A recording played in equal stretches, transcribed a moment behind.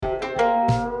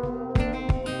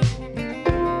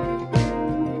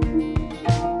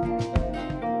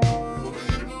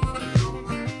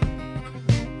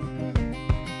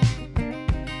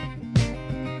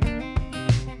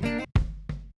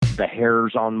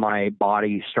hairs on my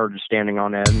body started standing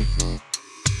on end.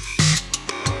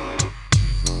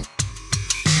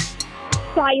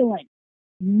 Silent.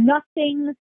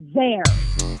 Nothing there.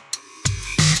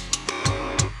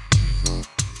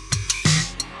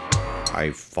 I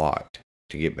fought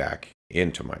to get back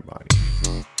into my body.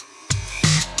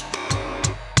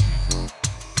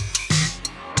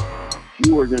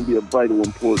 You are going to be of vital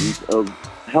importance of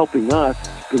helping us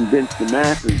convince the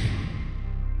masses.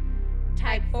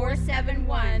 Type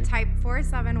 471. Type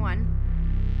 471.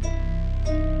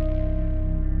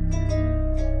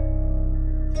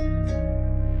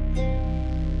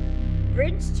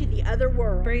 Bridge to the other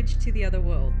world. Bridge to the other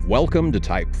world. Welcome to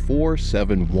Type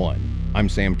 471. I'm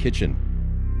Sam Kitchen.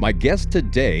 My guest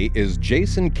today is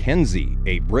Jason Kenzie,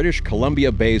 a British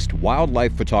Columbia-based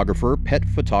wildlife photographer, pet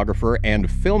photographer, and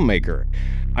filmmaker.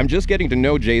 I'm just getting to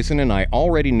know Jason, and I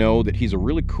already know that he's a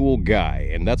really cool guy,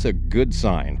 and that's a good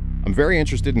sign. I'm very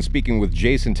interested in speaking with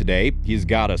Jason today. He's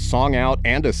got a song out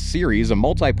and a series, a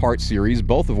multi-part series,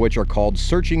 both of which are called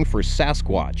Searching for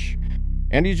Sasquatch.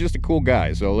 And he's just a cool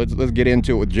guy, so let's get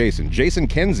into it with Jason. Jason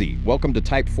Kenzie, welcome to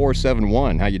Type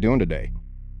 471. How you doing today?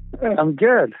 I'm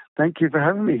good. Thank you for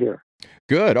having me here.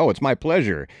 Good. Oh, it's my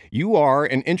pleasure. You are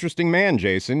an interesting man,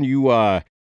 Jason. You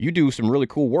do some really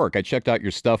cool work. I checked out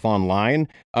your stuff online.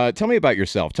 Tell me about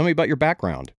yourself. Tell me about your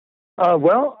background.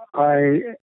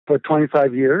 For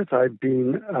 25 years, I've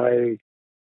been a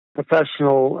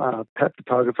professional pet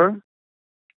photographer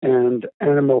and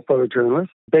animal photojournalist.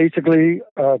 Basically,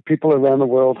 people around the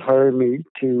world hire me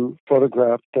to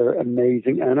photograph their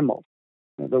amazing animals,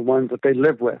 the ones that they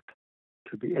live with.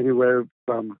 Could be anywhere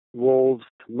from wolves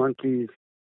to monkeys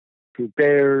to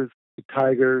bears to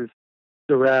tigers,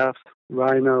 giraffes,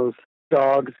 rhinos,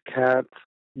 dogs, cats,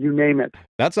 you name it.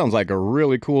 That sounds like a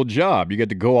really cool job. You get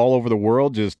to go all over the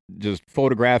world just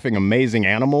photographing amazing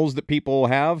animals that people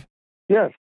have?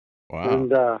 Yes. Wow.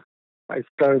 And I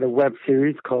started a web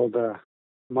series called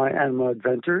My Animal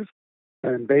Adventures.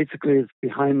 And basically it's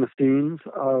behind the scenes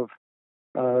of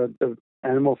the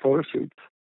animal photo shoots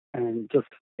and just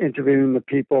interviewing the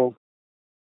people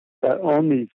that own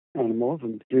these animals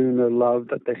and hearing the love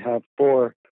that they have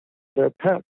for their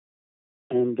pets.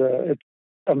 And it's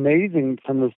amazing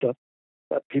some of the stuff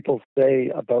that people say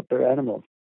about their animals.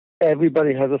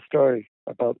 Everybody has a story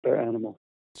about their animal.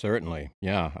 Certainly.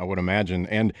 Yeah, I would imagine.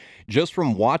 And just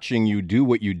from watching you do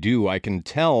what you do, I can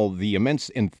tell the immense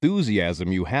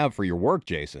enthusiasm you have for your work,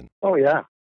 Jason. Oh, yeah.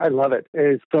 I love it.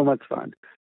 It is so much fun.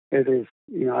 It is,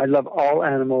 I love all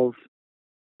animals.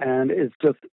 And it's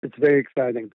very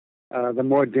exciting. The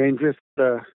more dangerous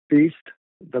the beast,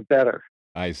 the better.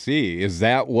 I see. Is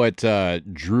that what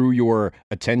drew your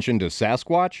attention to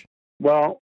Sasquatch?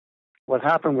 Well, what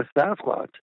happened with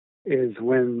Sasquatch is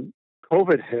when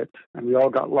COVID hit and we all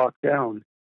got locked down,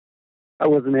 I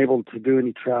wasn't able to do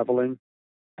any traveling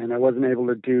and I wasn't able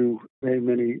to do very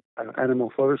many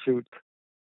animal photo shoots.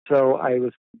 So I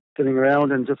was sitting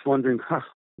around and just wondering,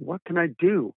 what can I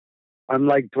do? I'm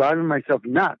like driving myself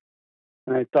nuts.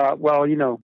 And I thought, well,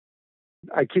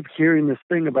 I keep hearing this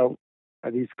thing about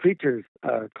these creatures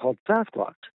called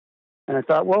Sasquatch. And I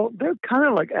thought, well, they're kind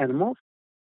of like animals.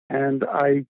 And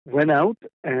I went out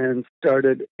and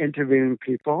started interviewing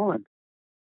people. And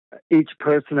each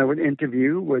person I would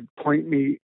interview would point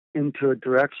me into a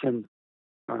direction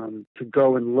to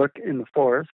go and look in the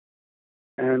forest.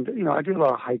 And, I do a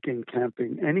lot of hiking,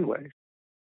 camping anyway.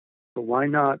 So why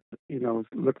not,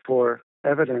 look for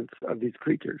evidence of these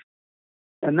creatures?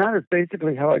 And that is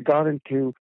basically how I got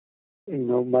into,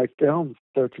 my film,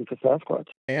 Searching for Sasquatch.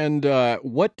 And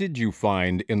what did you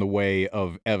find in the way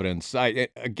of evidence? I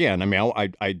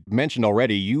mentioned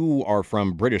already, you are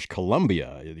from British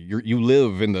Columbia. You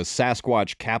live in the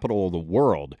Sasquatch capital of the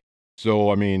world.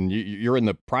 So, you're in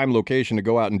the prime location to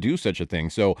go out and do such a thing.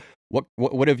 So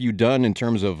what have you done in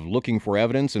terms of looking for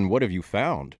evidence, and what have you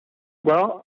found?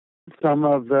 Well, some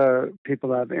of the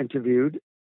people I've interviewed,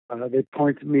 they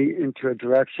pointed me into a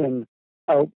direction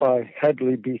out by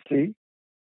Headley, BC,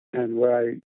 and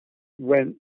where I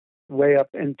went way up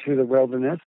into the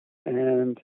wilderness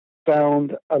and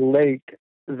found a lake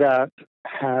that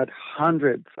had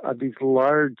hundreds of these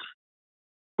large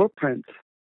footprints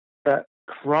that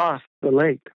crossed the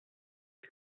lake.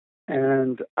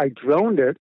 And I droned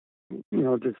it,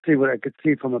 to see what I could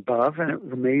see from above, and it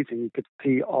was amazing. You could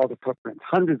see all the footprints,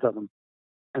 hundreds of them.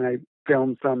 And I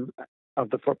filmed some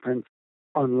of the footprints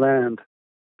on land.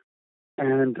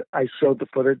 And I showed the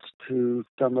footage to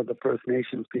some of the First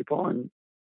Nations people, and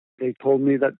they told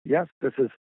me that, yes, this is,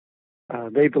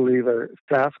 they believe, a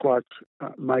Sasquatch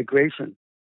migration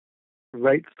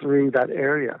right through that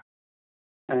area.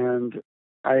 And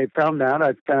I found that.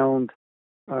 I found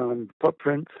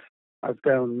footprints. I've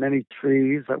found many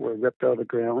trees that were ripped out of the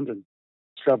ground and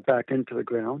shoved back into the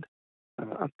ground,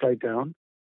 upside down.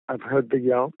 I've heard the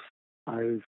yelps.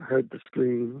 I've heard the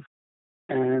screams.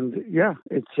 And yeah,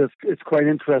 it's quite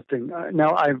interesting.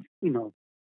 Now I've,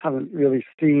 haven't really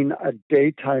seen a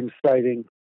daytime sighting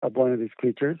of one of these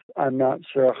creatures. I'm not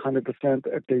sure 100%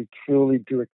 if they truly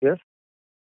do exist,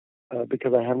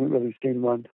 because I haven't really seen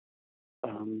one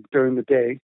during the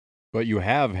day. But you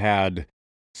have had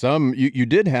you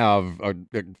did have a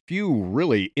few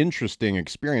really interesting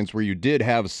experience where you did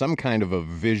have some kind of a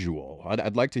visual.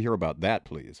 I'd like to hear about that,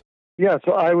 please. Yeah,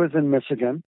 so I was in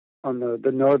Michigan, on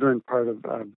the northern part of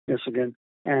Michigan,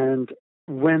 and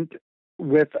went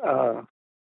with a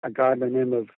guy by the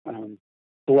name of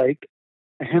Blake.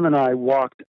 Him and I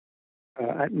walked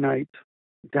at night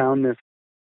down this.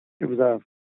 It was a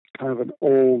kind of an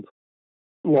old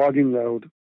logging road,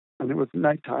 and it was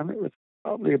nighttime. It was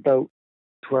probably about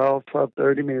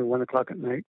 12:30, maybe 1 o'clock at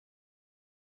night.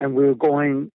 And we were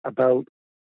going about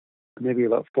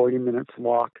 40 minutes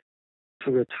walk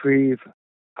to retrieve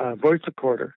a voice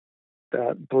recorder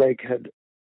that Blake had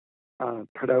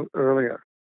put out earlier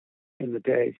in the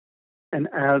day. And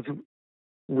as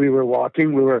we were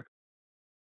walking, we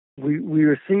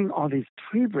were seeing all these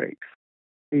tree breaks,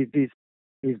 these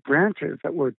branches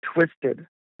that were twisted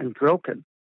and broken.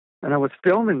 And I was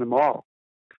filming them all.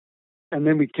 And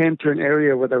then we came to an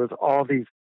area where there was all these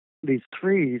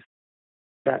trees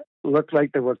that looked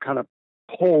like they were kind of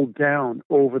pulled down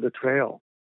over the trail,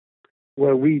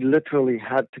 where we literally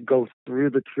had to go through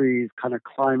the trees, kind of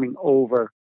climbing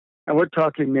over. And we're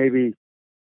talking maybe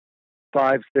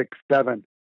 5, 6, 7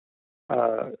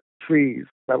 trees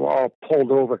that were all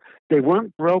pulled over. They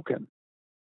weren't broken.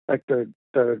 Like the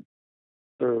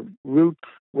roots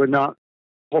were not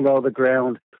pulled out of the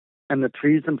ground, and the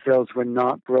trees themselves were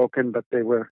not broken, but they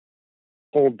were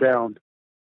pulled down.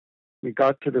 We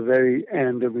got to the very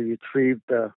end and we retrieved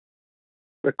the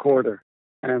recorder,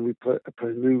 and we put a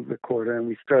new recorder, and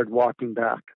we started walking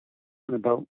back. In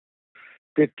about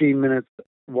 15 minutes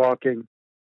walking,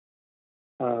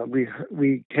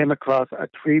 we came across a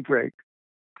tree break,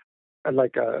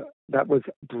 that was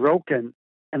broken,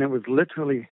 and it was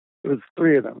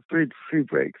 3 of them, 3 tree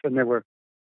breaks, and they were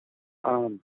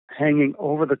hanging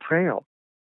over the trail.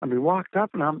 And we walked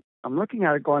up, and I'm looking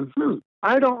at it going,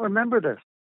 I don't remember this.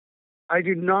 I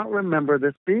do not remember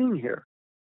this being here,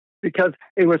 because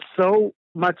it was so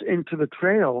much into the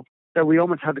trail that we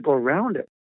almost had to go around it.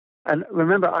 And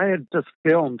remember, I had just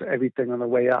filmed everything on the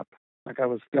way up. Like I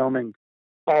was filming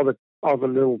all the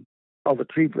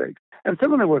tree breaks, and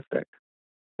some of them were thick.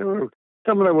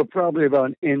 Some of them were probably about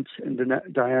an inch in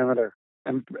diameter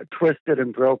and twisted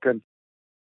and broken.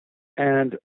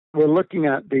 And we're looking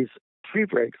at these tree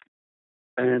breaks,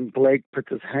 and Blake puts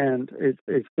his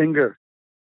finger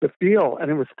to feel, and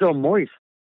it was still moist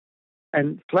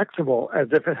and flexible as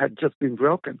if it had just been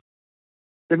broken.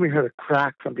 Then we heard a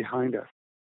crack from behind us,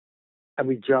 and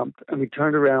we jumped, and we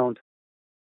turned around,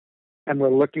 and we're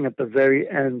looking at the very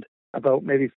end, about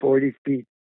maybe 40 feet,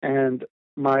 and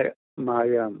my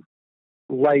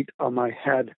light on my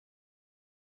head,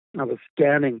 I was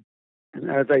scanning,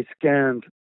 and as I scanned,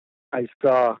 I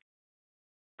saw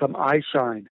some eye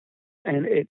shine, and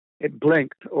it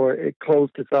blinked, or it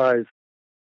closed its eyes,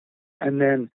 and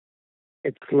then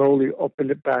it slowly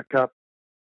opened it back up.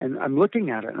 And I'm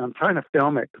looking at it, and I'm trying to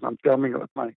film it, because I'm filming it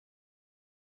with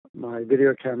my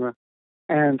video camera.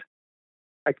 And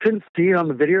I couldn't see it on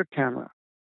the video camera,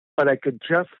 but I could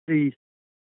just see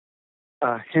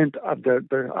a hint of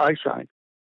the eye shine.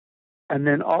 And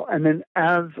then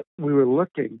as we were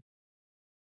looking,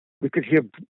 we could hear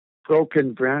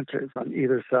broken branches on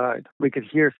either side. We could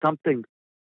hear something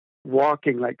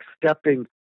walking, like stepping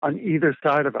on either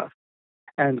side of us.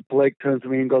 And Blake turns to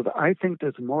me and goes, I think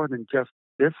there's more than just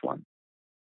this one.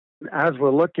 And as we're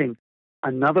looking,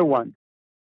 another one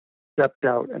stepped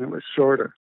out, and it was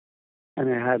shorter.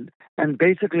 And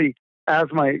basically, as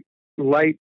my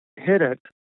light hit it,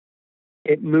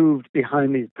 it moved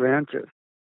behind these branches.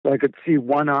 So I could see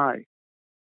one eye.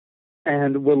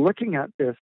 And we're looking at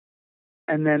this,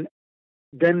 and then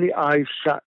the eyes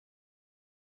shut.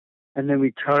 And then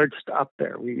we charged up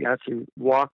there. We actually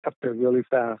walked up there really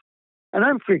fast. And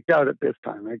I'm freaked out at this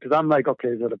time, right? Because I'm like, okay,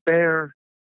 is it a bear?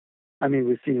 I mean,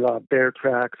 we see a lot of bear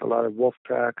tracks, a lot of wolf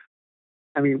tracks.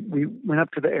 I mean, we went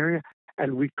up to the area,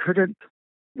 and we couldn't,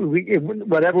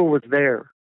 whatever was there.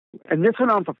 And this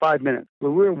went on for 5 minutes. We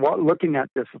were looking at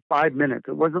this for 5 minutes.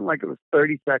 It wasn't like it was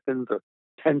 30 seconds or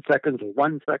 10 seconds or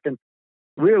 1 second.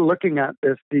 We were looking at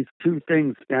these 2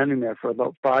 things standing there for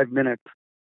about 5 minutes,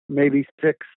 maybe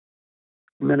 6.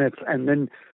 minutes. And then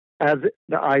as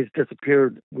the eyes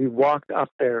disappeared, we walked up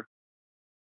there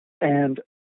and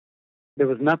there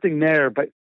was nothing there, but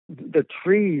the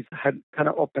trees had kind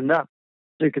of opened up.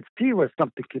 So you could see where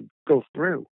something could go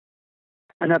through.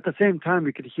 And at the same time,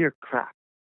 we could hear crack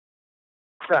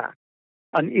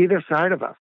on either side of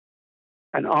us.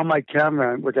 And on my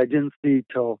camera, which I didn't see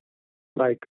till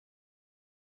like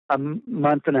a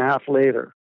month and a half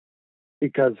later,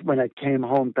 because when I came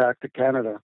home back to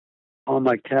Canada, on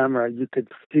my camera, you could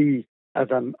see as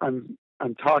I'm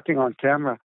talking on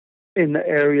camera in the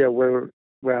area where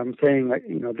I'm saying, like,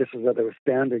 you know, this is where they were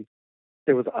standing.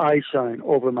 There was eye shine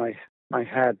over my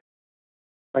head,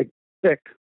 like thick,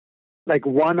 like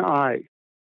one eye,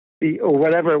 or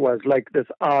whatever it was, like this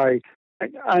eye.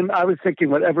 I was thinking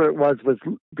whatever it was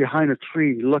behind a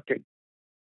tree looking,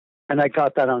 and I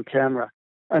got that on camera.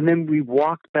 And then we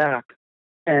walked back,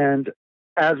 and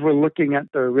as we're looking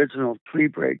at the original tree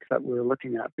breaks that we were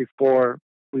looking at before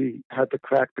we had the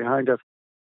crack behind us,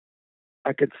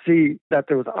 I could see that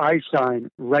there was eye shine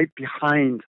right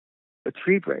behind the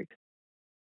tree break.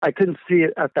 I couldn't see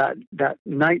it at that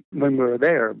night when we were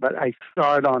there, but I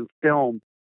saw it on film,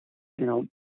 you know,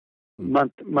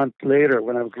 month later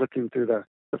when I was looking through the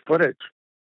footage.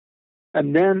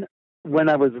 And then when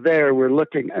I was there, we're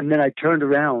looking, and then I turned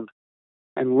around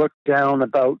and looked down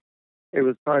about, it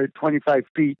was probably 25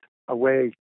 feet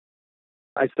away.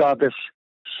 I saw this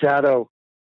shadow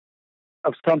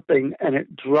of something, and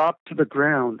it dropped to the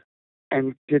ground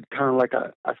and did kind of like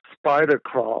a spider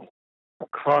crawl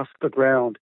across the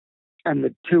ground. And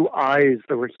the two eyes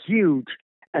that were huge,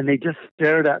 and they just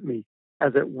stared at me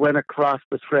as it went across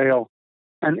the trail.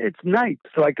 And it's night,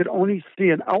 so I could only see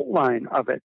an outline of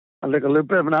it, like a little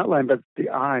bit of an outline, but the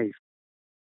eyes.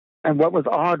 And what was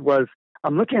odd was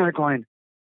I'm looking at it going,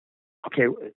 okay,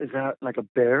 is that like a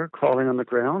bear crawling on the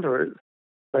ground, or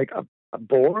like a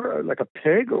boar, or like a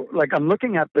pig? Or, like, I'm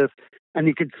looking at this, and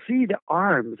you could see the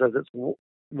arms as it's,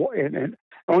 and it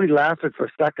only lasted for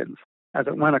seconds as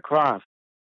it went across.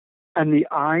 And the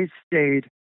eyes stayed,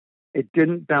 it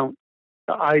didn't bounce.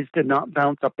 The eyes did not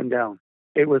bounce up and down.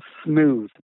 It was smooth,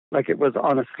 like it was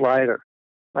on a slider,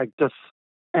 like just,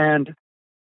 and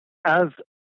as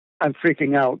I'm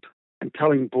freaking out and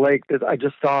telling Blake that I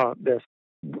just saw this,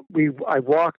 I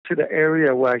walked to the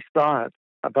area where I saw it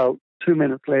about 2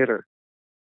 minutes later,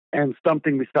 and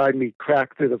something beside me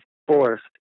cracked through the forest,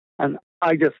 and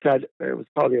I just said it was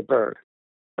probably a bird.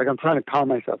 Like, I'm trying to calm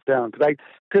myself down because I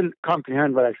couldn't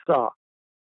comprehend what I saw.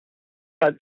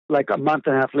 But like a month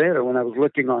and a half later, when I was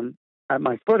looking at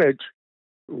my footage,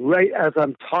 right as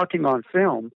I'm talking on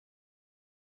film,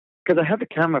 because I had the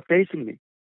camera facing me,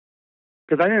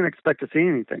 because I didn't expect to see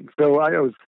anything. So I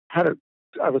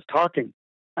was talking,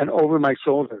 and over my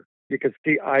shoulder, you could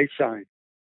see eye shine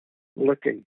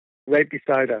looking right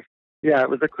beside us. Yeah, it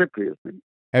was the creepiest thing.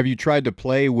 Have you tried to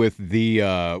play with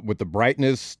the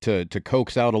brightness to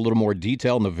coax out a little more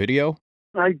detail in the video?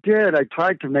 I did. I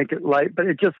tried to make it light, but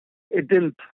it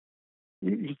didn't.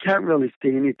 You can't really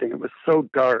see anything. It was so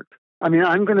dark. I mean,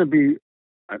 I'm going to be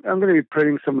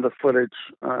putting some of the footage.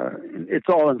 It's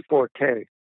all in 4K,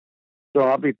 so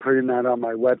I'll be putting that on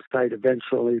my website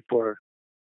eventually for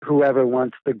whoever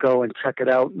wants to go and check it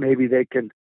out. Maybe they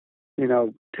can, you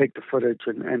know, take the footage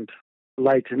and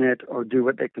lighten it or do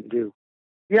what they can do.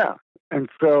 Yeah, and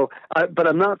so, but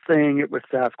I'm not saying it was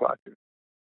Sasquatch,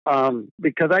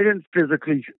 because I didn't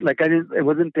physically, it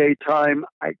wasn't daytime.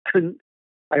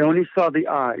 I only saw the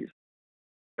eyes.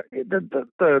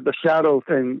 The shadow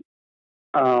thing,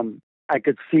 I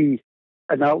could see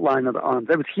an outline of the arms.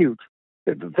 It was huge.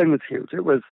 The thing was huge.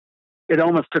 It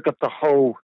almost took up the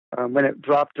whole, when it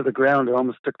dropped to the ground, it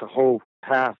almost took the whole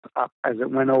path up as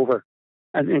it went over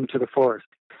and into the forest.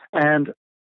 And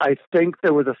I think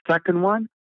there was a second one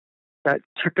that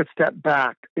took a step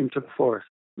back into the forest.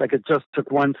 Like, it just took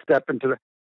one step into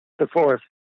the forest.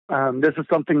 This is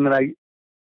something that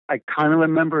I kind of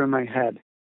remember in my head.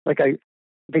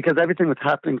 Because everything was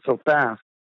happening so fast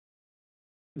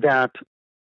that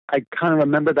I kind of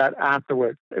remember that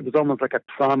afterwards. It was almost like a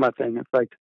trauma thing. It's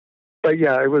like, but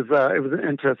yeah, it was an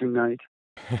interesting night.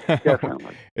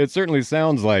 Definitely. It certainly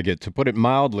sounds like it, to put it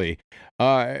mildly.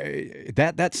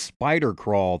 That spider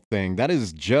crawl thing, that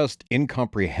is just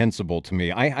incomprehensible to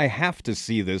me. I have to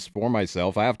see this for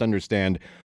myself. I have to understand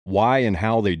why and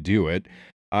how they do it.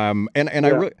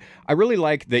 Yeah. I really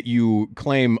like that you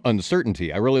claim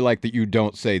uncertainty. I really like that you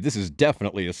don't say this is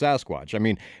definitely a Sasquatch. I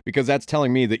mean, because that's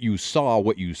telling me that you saw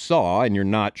what you saw, and you're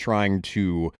not trying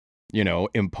to, you know,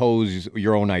 impose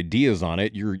your own ideas on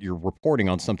it. You're reporting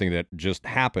on something that just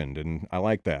happened, and I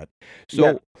like that.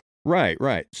 So, Right,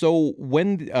 right. So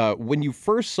when you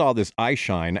first saw this eye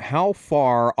shine, how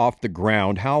far off the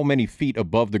ground, how many feet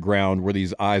above the ground were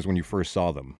these eyes when you first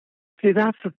saw them? See,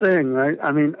 that's the thing, right?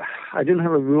 I mean, I didn't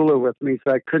have a ruler with me,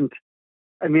 so I couldn't.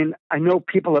 I mean, I know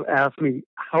people have asked me,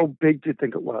 how big do you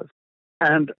think it was?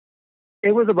 And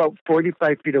it was about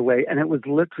 45 feet away, and it was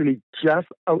literally just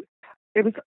out. It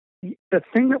was the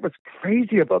thing that was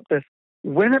crazy about this.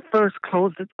 When it first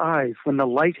closed its eyes, when the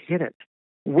light hit it,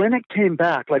 when it came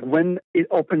back, like when it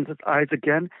opens its eyes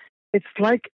again, it's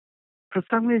like for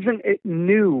some reason it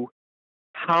knew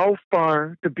how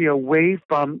far to be away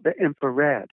from the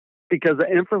infrared. Because the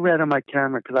infrared on my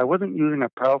camera, because I wasn't using a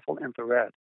powerful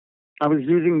infrared, I was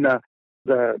using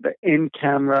the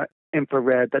in-camera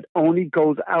infrared that only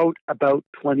goes out about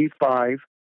 25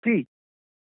 feet,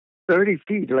 30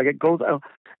 feet. Like it goes out,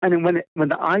 and then when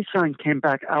the eye shine came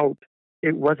back out,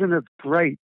 it wasn't as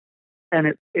bright, and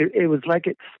it was like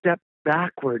it stepped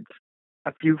backwards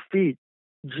a few feet,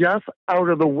 just out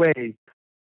of the way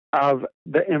of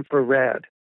the infrared,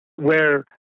 where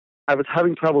I was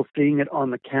having trouble seeing it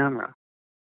on the camera,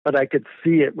 but I could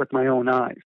see it with my own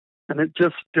eyes. And it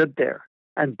just stood there,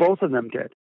 and both of them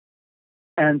did.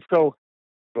 And so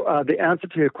the answer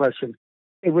to your question,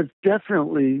 it was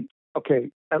definitely,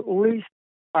 okay, at least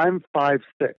I'm 5'6".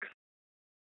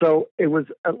 So it was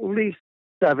at least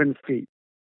 7 feet,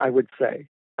 I would say,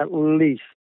 at least.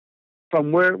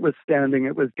 From where it was standing,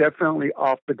 it was definitely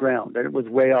off the ground, and it was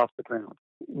way off the ground.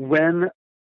 When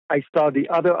I saw the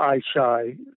other eye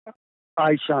shine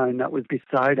that was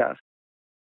beside us,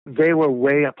 they were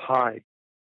way up high.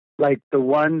 Like the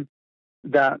one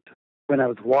that when I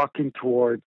was walking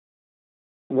towards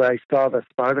where I saw the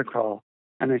spider crawl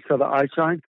and I saw the eye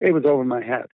shine, it was over my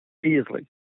head, easy,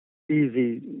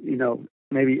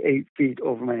 maybe 8 feet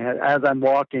over my head as I'm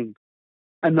walking.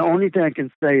 And the only thing I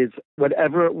can say is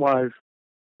whatever it was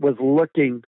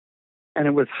looking, and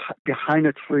it was behind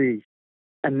a tree.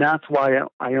 And that's why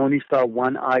I only saw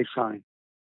one eye shine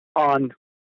on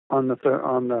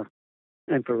the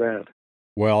infrared.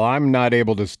 Well, I'm not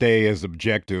able to stay as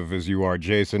objective as you are,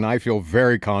 Jason. I feel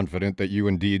very confident that you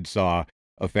indeed saw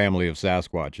a family of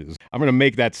Sasquatches. I'm going to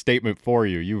make that statement for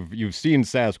you. You've seen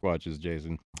Sasquatches,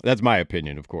 Jason. That's my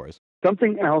opinion, of course.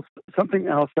 Something else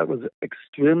that was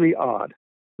extremely odd.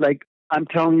 Like I'm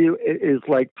telling you, it is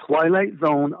like Twilight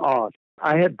Zone odd.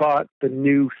 I had bought the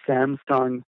new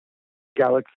Samsung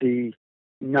Galaxy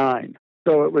 9.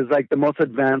 So it was like the most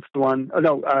advanced one.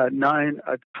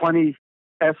 20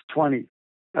 S20.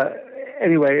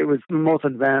 Anyway, it was the most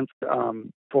advanced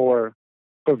for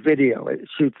video. It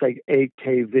shoots like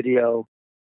 8K video,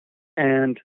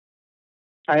 and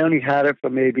I only had it for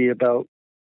maybe about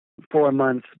 4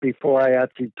 months before I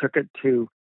actually took it to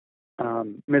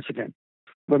Michigan.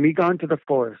 When we got into the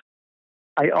forest,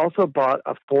 I also bought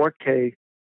a 4K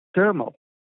thermal.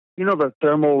 You know the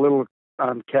thermal little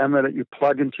camera that you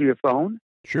plug into your phone?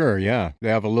 Sure, yeah. They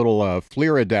have a little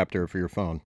FLIR adapter for your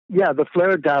phone. Yeah, the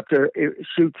FLIR adapter, it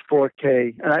shoots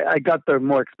 4K. And I got the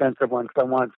more expensive one because I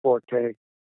wanted 4K.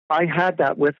 I had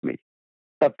that with me.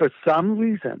 But for some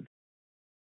reason,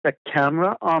 the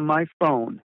camera on my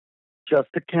phone, just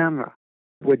the camera,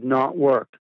 would not work.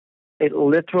 It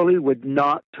literally would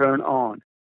not turn on.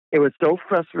 It was so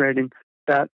frustrating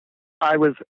that I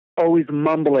was always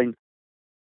mumbling,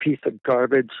 piece of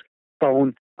garbage,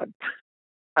 phone.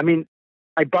 I mean,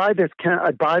 I buy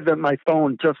my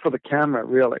phone just for the camera,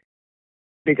 really,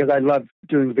 because I love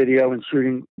doing video and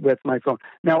shooting with my phone.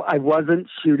 Now, I wasn't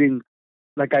shooting,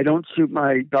 like I don't shoot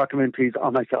my documentaries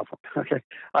on my cell phone. Okay,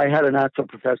 I had an actual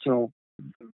professional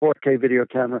 4K video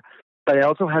camera, but I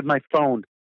also had my phone,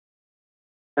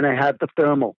 and I had the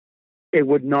thermal. It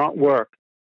would not work.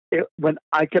 When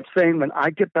I kept saying, when I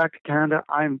get back to Canada,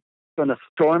 I'm going to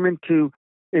storm into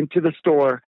the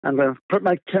store. I'm going to put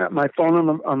my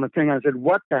phone on the thing. I said,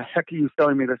 what the heck are you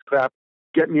selling me this crap?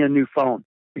 Get me a new phone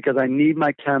because I need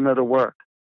my camera to work.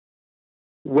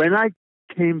 When I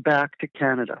came back to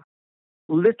Canada,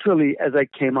 literally as I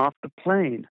came off the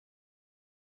plane,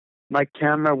 my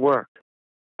camera worked,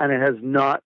 and it has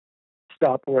not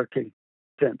stopped working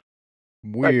since.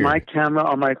 Weird. Like my camera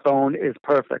on my phone is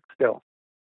perfect still.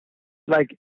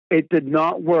 Like it did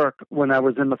not work when I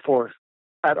was in the forest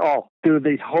at all. Through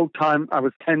the whole time, I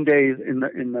was 10 days in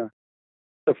the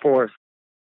forest,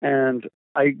 and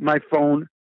my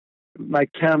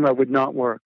camera would not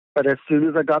work. But as soon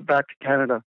as I got back to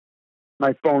Canada,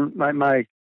 my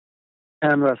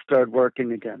camera started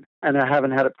working again, and I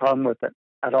haven't had a problem with it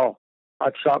at all.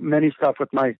 I've shot many stuff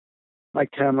with my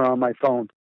camera on my phone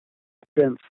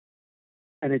since,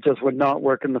 and it just would not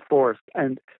work in the forest.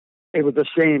 And it was a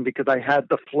shame because I had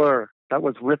the FLIR that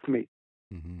was with me.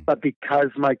 Mm-hmm. But because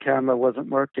my camera wasn't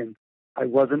working, I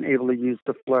wasn't able to use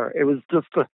the FLIR. It was just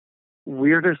the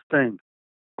weirdest thing.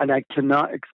 And I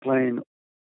cannot explain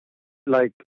why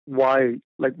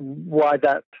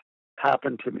that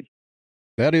happened to me.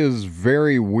 That is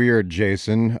very weird,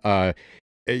 Jason.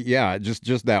 Yeah,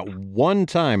 just that one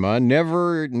time,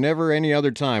 never any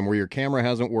other time where your camera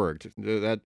hasn't worked.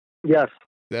 Yes,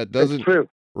 that doesn't. It's true.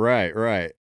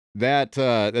 Right. That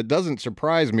doesn't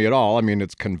surprise me at all. I mean,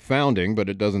 it's confounding, but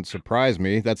it doesn't surprise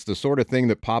me. That's the sort of thing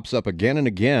that pops up again and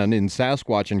again in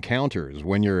Sasquatch encounters.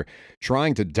 When you're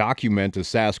trying to document a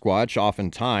Sasquatch,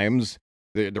 oftentimes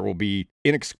there will be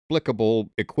inexplicable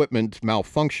equipment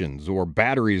malfunctions, or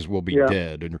batteries will be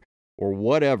dead, or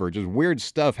whatever. Just weird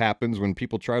stuff happens when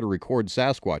people try to record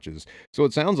Sasquatches. So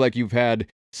it sounds like you've had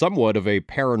somewhat of a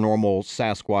paranormal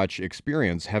Sasquatch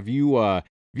experience. Have you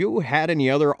had any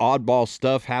other oddball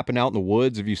stuff happen out in the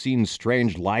woods? Have you seen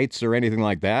strange lights or anything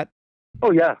like that?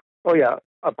 Oh yeah,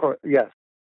 of course, yes.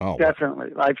 Oh, definitely.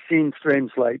 I've seen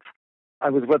strange lights. I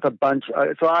was with a bunch.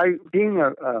 Being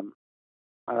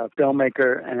a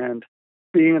filmmaker and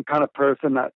being a kind of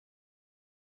person that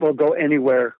will go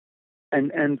anywhere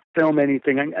and film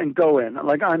anything and go in.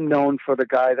 Like, I'm known for the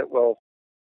guy that will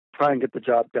try and get the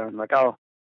job done. Like, I'll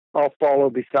follow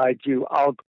beside you. I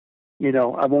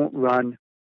won't run.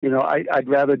 I'd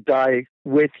rather die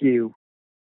with you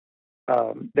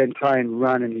than try and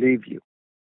run and leave you,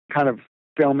 kind of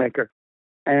filmmaker.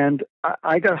 And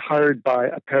I got hired by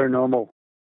a paranormal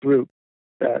group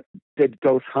that did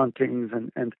ghost huntings,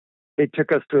 and they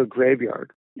took us to a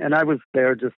graveyard. And I was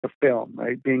there just to film,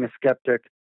 right? Being a skeptic,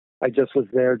 I just was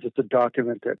there just to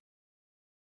document it.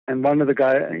 And one of the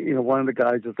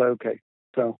guys was like, okay,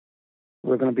 so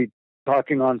we're going to be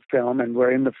talking on film, and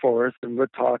we're in the forest, and we're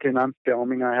talking, I'm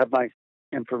filming, I have my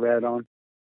infrared on.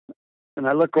 And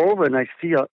I look over and I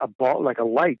see a ball, like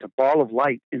a ball of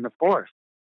light in the forest.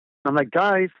 I'm like,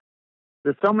 guys,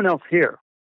 there's someone else here.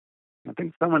 I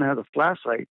think someone has a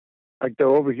flashlight, like they're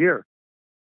over here.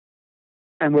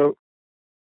 And we're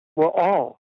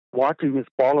all watching this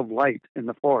ball of light in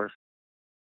the forest,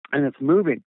 and it's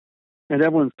moving, and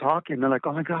everyone's talking. They're like,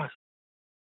 oh my gosh,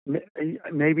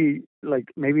 maybe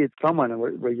it's someone, and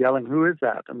we're yelling, who is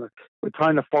that? And we're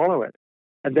trying to follow it.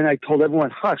 And then I told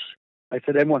everyone, hush. I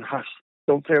said, everyone, hush.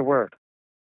 Don't say a word.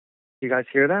 You guys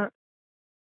hear that?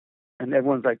 And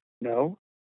everyone's like, no.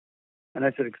 And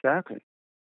I said, exactly.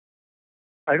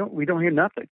 We don't hear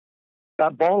nothing.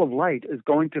 That ball of light is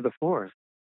going to the forest,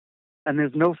 and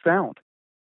there's no sound.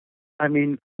 I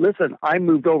mean, listen, I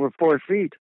moved over 4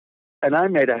 feet, and I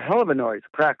made a hell of a noise,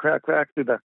 crack, crack, crack, through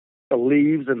the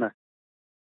leaves,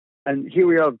 and here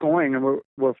we are going, and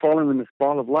we're following this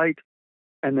ball of light,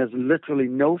 and there's literally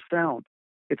no sound.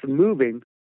 It's moving,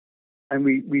 and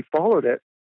we followed it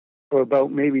for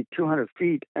about maybe 200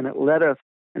 feet, and it led us,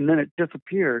 and then it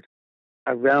disappeared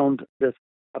around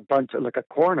a bunch of, like, a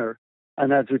corner.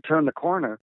 And as we turned the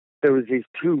corner, there was these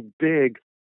two big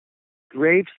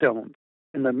gravestones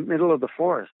in the middle of the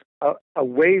forest,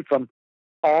 away from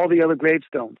all the other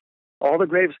gravestones. All the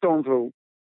gravestones were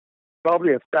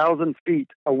probably 1,000 feet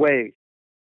away.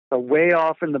 So way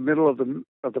off in the middle of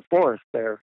the forest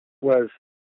there was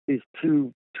these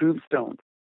two tombstones.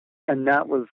 And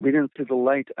we didn't see the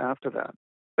light after that.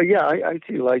 But yeah, I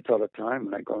see lights all the time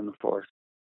when I go in the forest.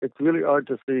 It's really hard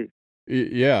to see.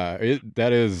 Yeah,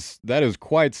 that is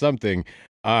quite something.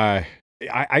 I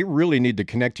really need to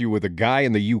connect you with a guy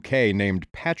in the UK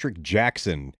named Patrick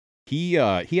Jackson. He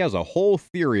has a whole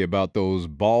theory about those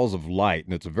balls of light,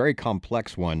 and it's a very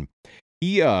complex one.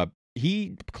 He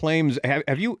claims.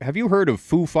 Have you heard of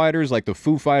Foo Fighters, like the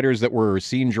Foo Fighters that were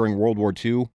seen during World War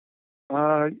II?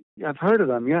 I've heard of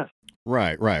them. Yes.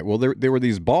 Right. Well, there were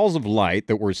these balls of light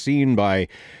that were seen by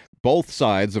both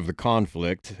sides of the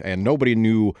conflict, and nobody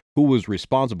knew who was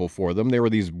responsible for them. There were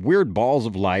these weird balls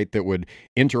of light that would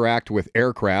interact with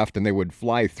aircraft, and they would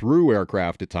fly through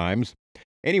aircraft at times.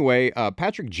 Anyway,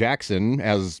 Patrick Jackson,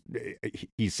 as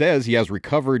he says, he has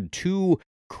recovered 2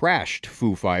 crashed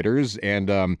Foo Fighters,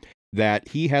 and that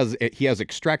he has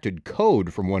extracted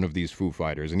code from one of these Foo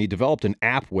Fighters, and he developed an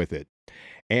app with it.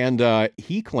 And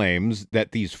he claims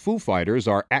that these Foo Fighters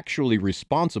are actually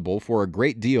responsible for a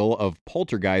great deal of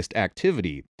poltergeist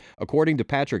activity. According to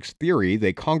Patrick's theory,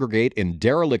 they congregate in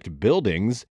derelict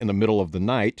buildings in the middle of the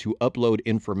night to upload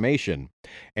information.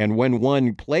 And when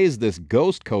one plays this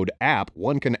Ghost Code app,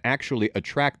 one can actually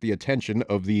attract the attention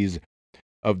of these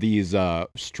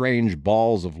strange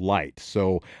balls of light.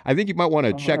 So I think you might want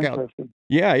to check out.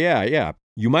 Yeah.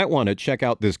 You might want to check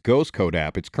out this Ghost Code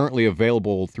app. It's currently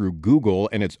available through Google,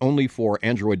 and it's only for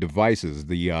Android devices.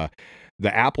 The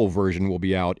The Apple version will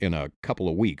be out in a couple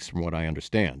of weeks, from what I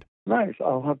understand. Nice.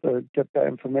 I'll have to get that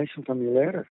information from you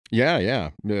later. Yeah,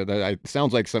 yeah. That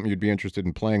sounds like something you'd be interested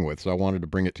in playing with, so I wanted to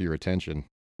bring it to your attention.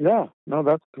 Yeah, no,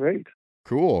 that's great.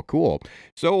 Cool, cool.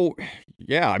 So,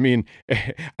 yeah, I mean,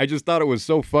 I just thought it was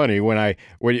so funny when I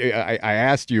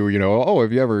asked you, oh,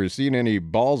 have you ever seen any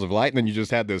balls of light? And then you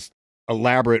just had this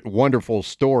elaborate, wonderful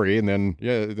story, and then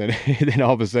then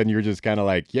all of a sudden you're just kind of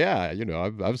like, yeah,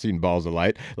 I've seen balls of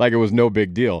light, like it was no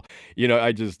big deal.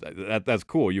 That's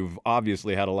cool. You've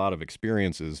obviously had a lot of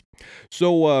experiences.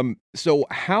 So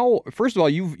how? First of all,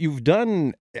 you've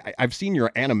done. I've seen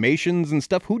your animations and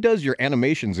stuff. Who does your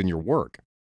animations in your work?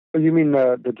 Oh, you mean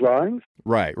the drawings?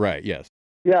 Right, yes.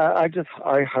 Yeah,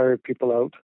 I hire people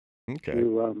out Okay.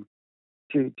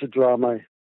 to draw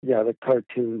the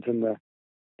cartoons and the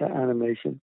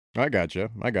animation. I gotcha,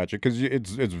 because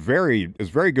it's very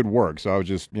good work. So I was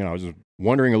just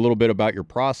wondering a little bit about your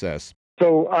process.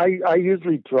 So I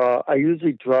usually draw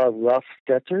rough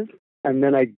sketches, and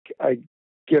then I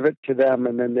give it to them,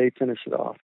 and then they finish it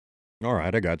off. All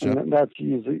right, I gotcha. And that's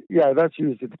usually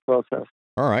the process.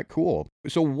 All right, cool.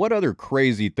 So what other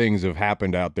crazy things have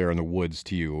happened out there in the woods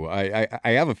to you? I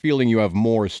have a feeling you have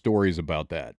more stories about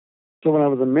that. So when I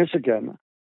was in Michigan,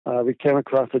 we came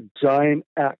across a giant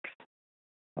X,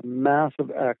 a massive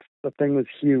X. The thing was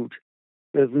huge.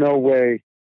 There's no way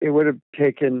it would have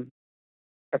taken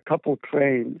a couple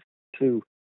cranes to,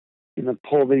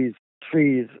 pull these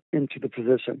trees into the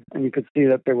position. And you could see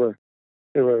that there were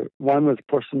one was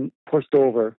pushed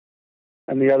over,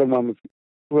 and the other one was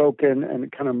broken and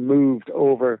it kind of moved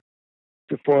over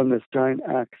to form this giant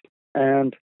X.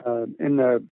 And in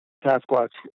the Sasquatch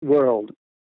world,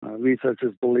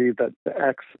 researchers believe that the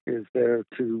X is there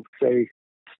to say,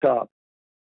 stop,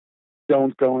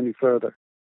 don't go any further.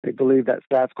 They believe that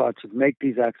Sasquatches make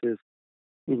these X's,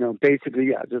 basically,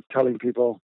 just telling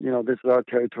people, this is our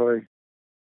territory,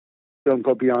 don't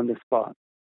go beyond this spot.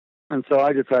 And so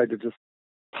I decided to just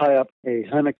tie up a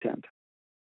hammock tent.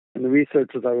 And the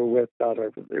researchers I were with thought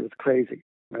it was crazy,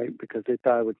 right? Because they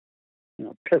thought it would,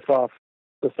 piss off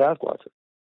the Sasquatches.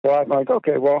 So I'm like,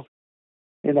 okay, well,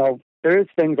 there is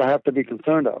things I have to be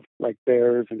concerned of, like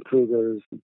bears and cougars,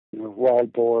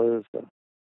 wild boars,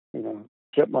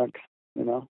 chipmunks.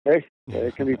 Hey,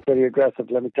 they can be pretty aggressive,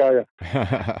 let me tell you.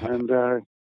 And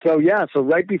so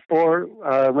right before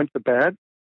I went to bed,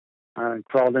 I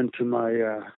crawled into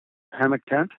my hammock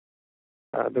tent.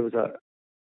 There was a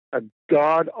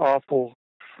god awful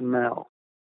smell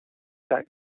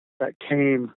that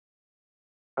came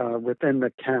within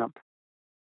the camp,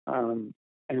 and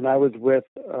I was with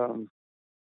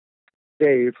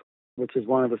Dave, which is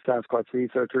one of the Sasquatch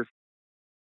researchers,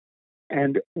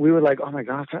 and we were like, "Oh my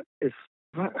gosh,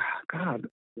 God!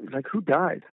 Like, who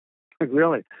died? Like,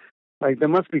 really? Like, there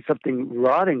must be something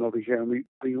rotting over here." And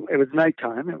it was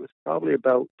nighttime. It was probably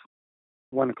about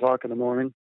 1:00 in the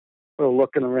morning. We were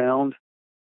looking around,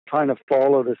 trying to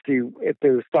follow to see if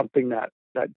there was something that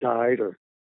died,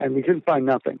 and we couldn't find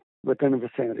nothing within the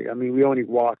vicinity. I mean, we only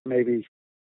walked maybe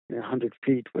 100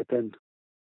 feet within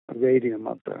a radius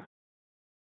of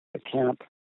the camp.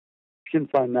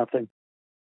 Couldn't find nothing.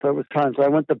 So it was time. So I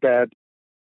went to bed,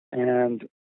 and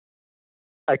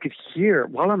I could hear,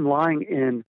 while I'm lying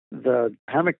in the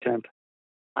hammock tent,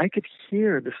 I could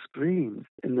hear the screams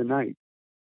in the night.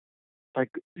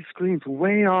 Like, the screams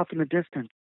way off in the distance.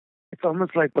 It's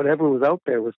almost like whatever was out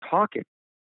there was talking.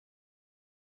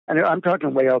 And I'm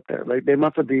talking way out there. Like, they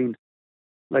must have been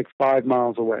like 5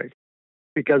 miles away.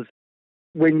 Because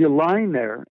when you're lying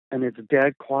there and it's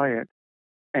dead quiet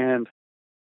and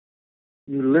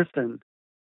you listen,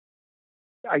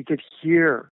 I could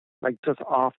hear, like, just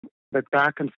off, like,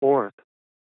 back and forth.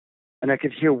 And I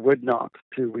could hear wood knocks,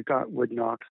 too. We got wood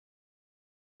knocks.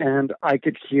 And I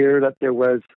could hear that there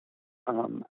was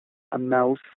a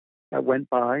mouse that went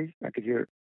by. I could hear it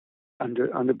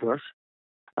under bush.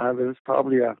 There was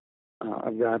probably a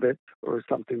rabbit or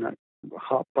something that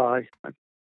hopped by. I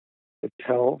could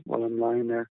tell while I'm lying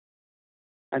there.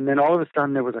 And then all of a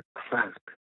sudden there was a crack,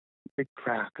 big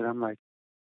crack. And I'm like,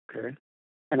 okay.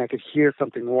 And I could hear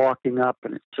something walking up,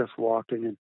 and it's just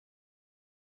walking.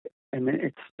 And then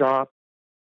it stopped,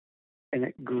 and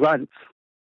it grunts.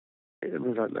 It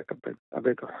was like a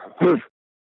big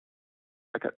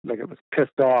like it was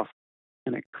pissed off,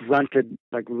 and it grunted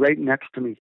like right next to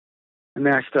me. And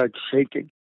then I started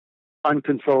shaking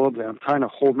uncontrollably. I'm trying to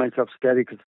hold myself steady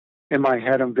because in my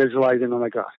head I'm visualizing, oh my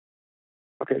God,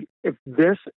 okay, if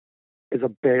this is a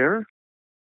bear,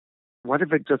 what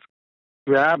if it just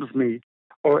grabs me?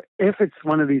 Or if it's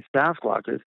one of these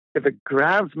Sasquatches, if it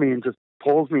grabs me and just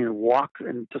pulls me and walks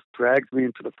and just drags me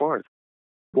into the forest?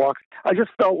 walk. I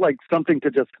just felt like something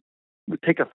to just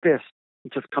take a fist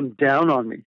and just come down on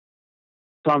me.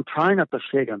 So I'm trying not to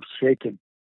shake. I'm shaking.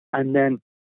 And then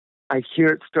I hear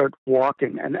it start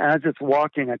walking. And as it's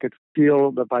walking, I could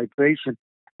feel the vibration.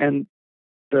 And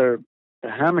the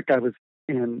hammock I was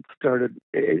in started,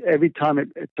 every time it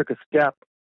took a step,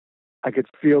 I could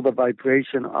feel the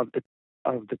vibration of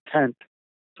the tent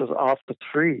just off the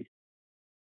tree.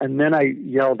 And then I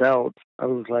yelled out. I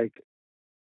was like,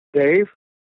 Dave,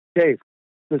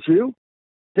 this you?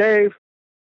 Dave.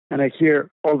 And I hear,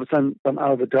 all of a sudden, from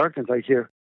out of the darkness, I hear,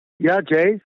 yeah,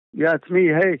 Jay. Yeah, it's me.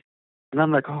 Hey. And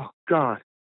I'm like, oh, God,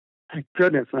 thank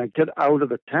goodness. And I get out of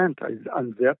the tent. I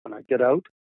unzip and I get out.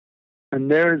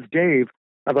 And there's Dave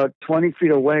about 20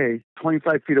 feet away,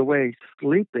 25 feet away,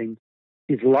 sleeping.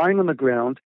 He's lying on the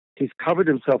ground. He's covered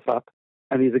himself up,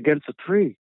 and he's against a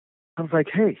tree. I was like,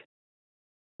 hey,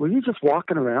 were you just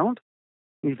walking around?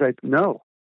 He's like, no.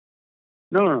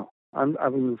 I've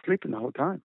been sleeping the whole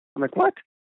time. I'm like, what?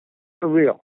 For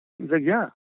real? He's like, yeah.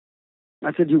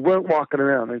 I said, you weren't walking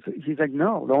around. He's like,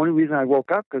 no. The only reason I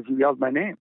woke up because you yelled my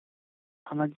name.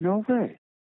 I'm like, no way.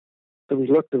 So we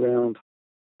looked around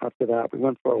after that. We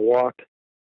went for a walk.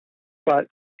 But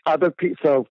other people,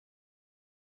 so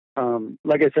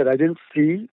like I said, I didn't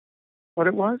see what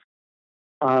it was.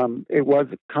 It was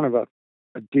kind of a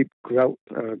deep grunt,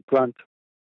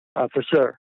 for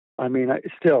sure. I mean, I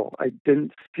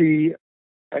didn't see,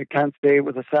 I can't say it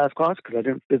was a Sasquatch because I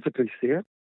didn't physically see it.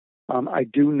 I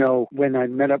do know when I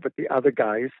met up with the other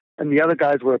guys, and the other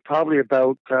guys were probably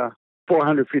about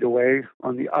 400 feet away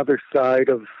on the other side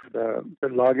of the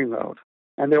logging road,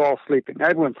 and they're all sleeping.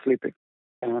 Everyone's sleeping.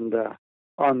 And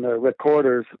on the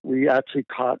recorders, we actually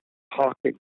caught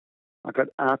talking. I got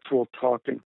actual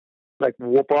talking, like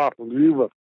whoop off, what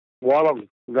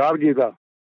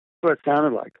it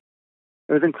sounded like.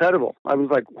 It was incredible. I was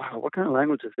like, wow, what kind of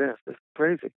language is this? This is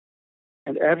crazy.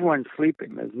 And everyone's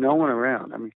sleeping. There's no one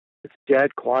around. I mean, it's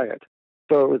dead quiet.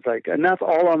 So it was like, and that's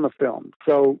all on the film.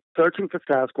 So Searching for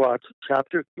Sasquatch,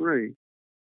 Chapter 3,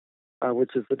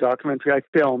 which is the documentary I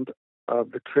filmed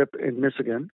of the trip in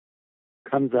Michigan,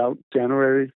 comes out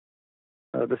January,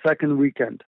 the second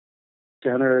weekend,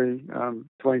 January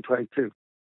 2022.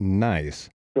 Nice.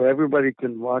 So everybody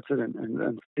can watch it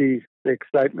and see the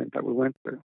excitement that we went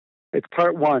through. It's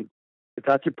part one. It's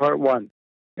actually part one.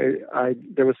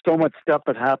 There was so much stuff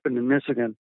that happened in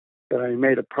Michigan that I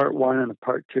made a part one and a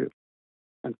part two.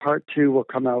 And part two will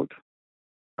come out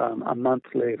a month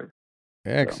later.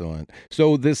 Excellent.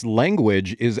 So this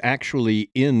language is actually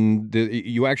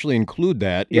you actually include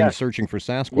that in Searching for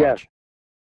Sasquatch.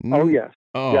 Yes. Oh, yes.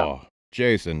 Oh, yeah.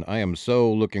 Jason, I am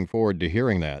so looking forward to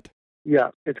hearing that. Yeah,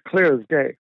 it's clear as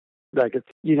day. Like it's,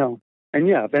 and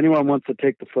yeah, if anyone wants to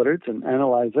take the footage and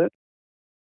analyze it,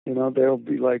 they'll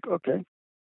be like, okay,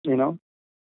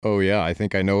 Oh, yeah, I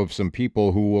think I know of some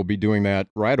people who will be doing that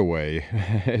right away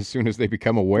as soon as they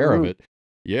become aware of it.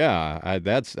 Yeah,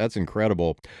 that's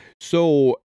incredible.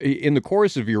 So in the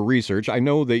course of your research, I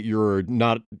know that you're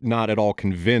not at all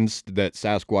convinced that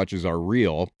Sasquatches are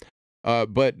real.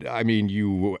 But I mean,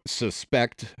 I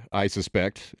suspect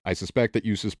that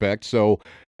you suspect. So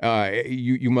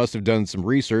you must have done some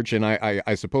research, and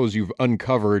I suppose you've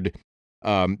uncovered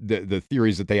the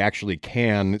theories that they actually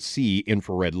can see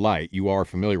infrared light. You are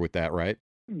familiar with that, right?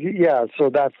 Yeah.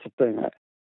 So that's the thing.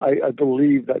 I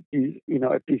believe that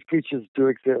if these creatures do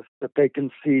exist, that they can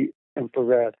see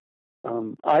infrared.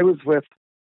 I was with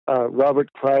Robert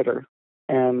Kreider,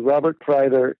 and Robert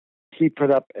Kreider, he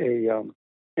put up a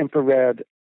infrared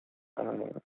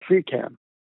tree cam,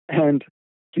 and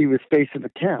he was facing the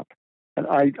camp. And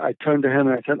I turned to him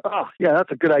and I said, oh, yeah,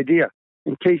 that's a good idea.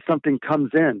 In case something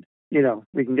comes in,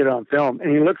 we can get it on film.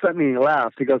 And he looks at me and he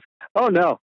laughs. He goes, oh,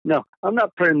 no, I'm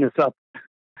not putting this up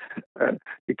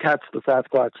to catch the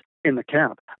Sasquatch in the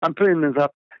camp. I'm putting this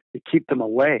up to keep them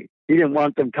away. He didn't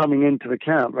want them coming into the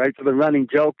camp, right? So the running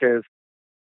joke is,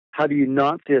 how do you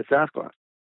not see a Sasquatch?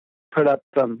 Put up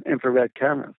some infrared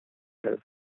cameras. Because,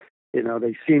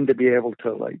 they seem to be able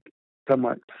to,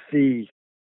 somewhat see.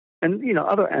 And,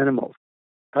 other animals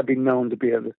have been known to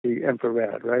be able to see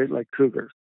infrared, right? Like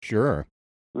cougars. Sure.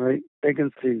 Right? They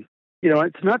can see.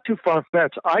 It's not too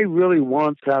far-fetched. I really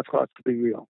want Sasquatch to be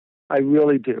real. I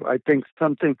really do. I think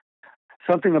something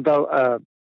about,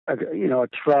 a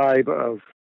tribe of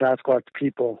Sasquatch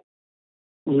people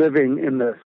living in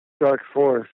the dark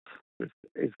forest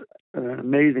is an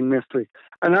amazing mystery.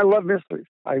 And I love mysteries.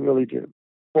 I really do.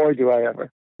 Boy, do I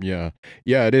ever. Yeah,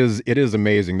 it is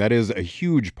amazing. That is a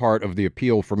huge part of the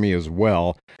appeal for me as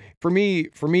well. For me,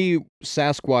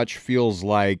 Sasquatch feels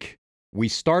like we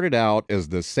started out as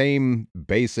the same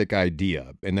basic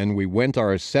idea, and then we went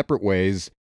our separate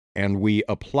ways and we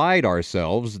applied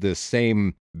ourselves this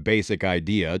same basic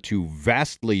idea to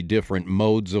vastly different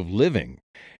modes of living.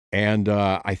 And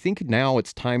I think now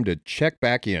it's time to check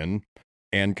back in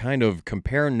and kind of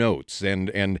compare notes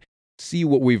and see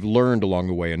what we've learned along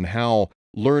the way and how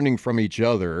learning from each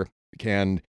other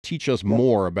can teach us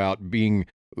more about being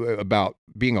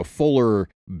a fuller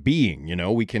being. You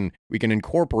know, we can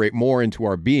incorporate more into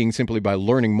our being simply by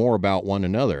learning more about one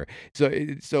another. So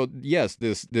yes,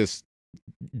 this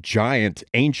giant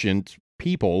ancient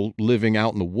people living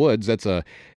out in the woods, it's an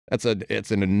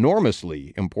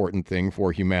enormously important thing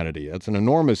for humanity. That's an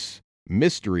enormous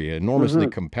mystery, an enormously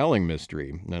compelling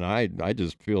mystery, and I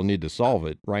just feel a need to solve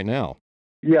it right now.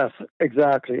 Yes,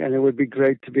 exactly, and it would be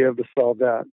great to be able to solve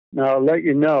that. Now, I'll let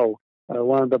you know,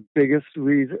 one of the biggest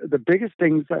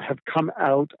things that have come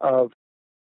out of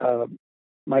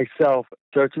myself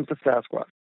searching for Sasquatch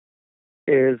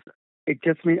is it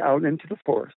gets me out into the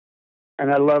forest.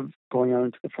 And I love going out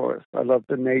into the forest. I love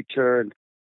the nature and,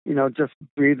 you know, just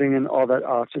breathing in all that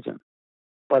oxygen.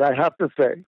 But I have to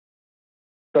say,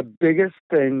 the biggest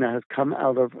thing that has come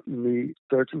out of me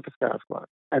searching for Sasquatch,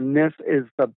 and this is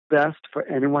the best for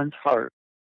anyone's heart,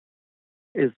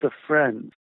 is the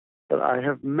friends that I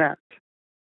have met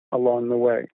along the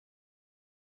way.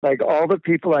 Like all the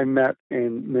people I met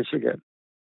in Michigan,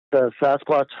 the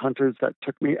Sasquatch hunters that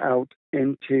took me out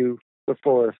into the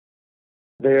forest,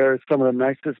 they're some of the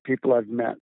nicest people I've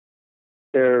met.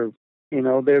 They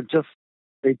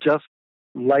just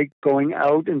like going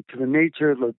out into the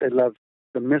nature. They love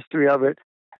the mystery of it,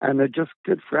 and they're just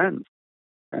good friends.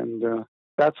 And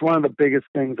that's one of the biggest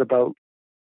things about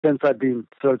since I've been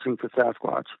searching for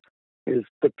Sasquatch is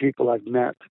the people I've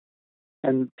met.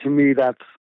 And to me, that's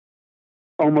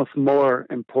almost more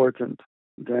important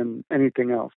than anything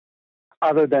else.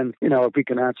 Other than, you know, if we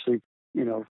can actually, you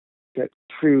know, get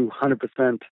true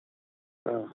 100%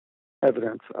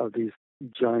 evidence of these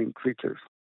giant creatures.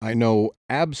 I know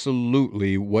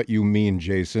absolutely what you mean,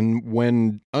 Jason.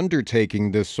 When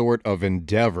undertaking this sort of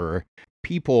endeavor,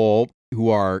 people who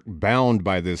are bound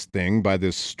by this thing, by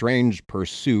this strange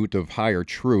pursuit of higher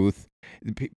truth,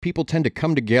 people tend to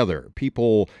come together.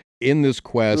 People in this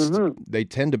quest, they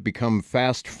tend to become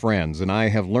fast friends, and I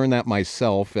have learned that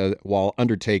myself while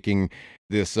undertaking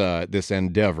this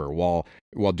endeavor, while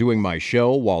doing my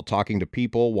show, while talking to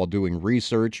people, while doing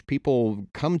research. People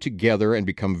come together and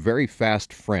become very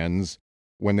fast friends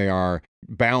when they are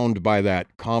bound by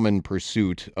that common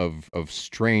pursuit of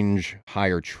strange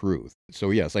higher truth.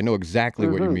 So yes, I know exactly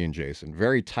what you mean, Jason.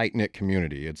 Very tight-knit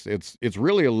community. It's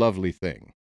really a lovely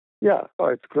thing. Yeah,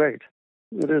 it's great.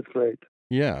 It is great.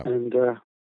 Yeah. And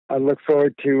I look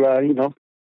forward to,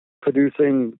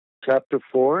 producing Chapter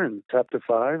 4 and Chapter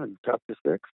 5 and Chapter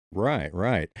 6.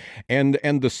 Right. And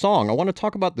the song, I want to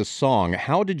talk about the song.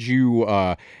 How did you,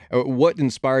 what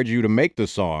inspired you to make the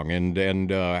song,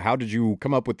 and how did you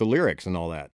come up with the lyrics and all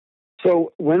that?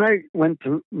 So when I went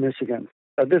to Michigan,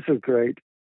 this is great.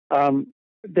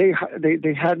 They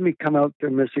had me come out to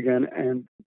Michigan and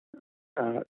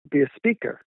be a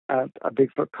speaker at a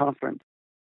Bigfoot conference.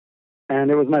 And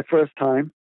it was my first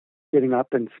time getting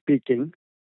up and speaking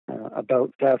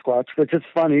about Sasquatch, which is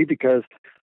funny because,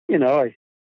 you know, I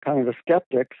kind of a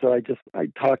skeptic, so I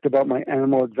talked about my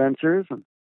animal adventures,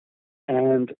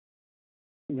 and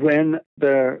when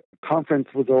the conference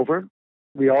was over,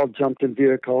 we all jumped in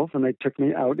vehicles and they took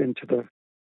me out into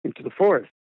the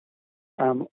forest.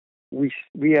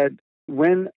 We had,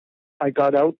 when I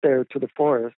got out there to the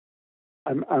forest,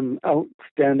 I'm out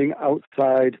standing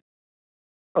outside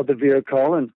of the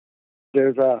vehicle, and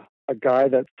there's a guy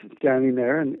that's standing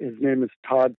there, and his name is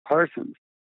Todd Parsons.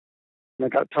 And I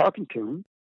got talking to him,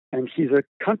 and he's a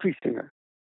country singer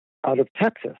out of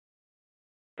Texas.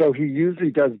 So he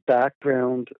usually does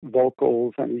background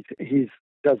vocals, and he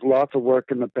does lots of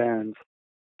work in the bands.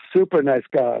 Super nice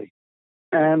guy.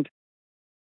 And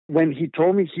when he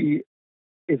told me he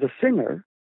is a singer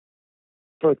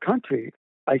for country,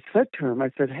 I said to him, I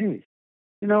said, hey,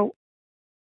 you know,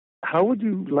 how would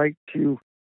you like to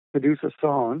produce a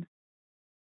song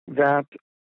that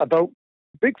about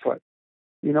Bigfoot?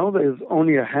 You know, there's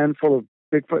only a handful of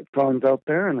Bigfoot songs out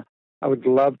there, and I would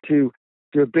love to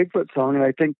do a Bigfoot song, and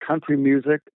I think country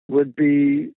music would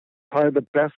be probably the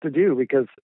best to do, because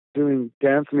doing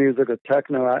dance music or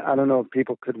techno, I don't know if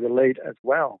people could relate as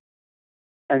well.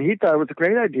 And he thought it was a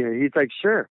great idea. He's like,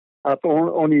 sure, there's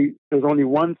only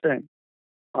one thing.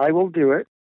 I will do it,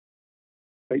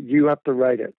 but you have to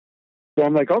write it. So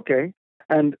I'm like, okay.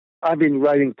 And I've been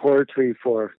writing poetry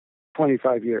for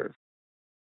 25 years.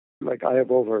 Like I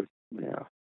have over,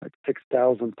 like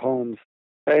 6,000 poems.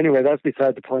 Anyway, that's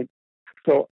beside the point.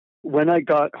 So when I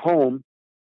got home,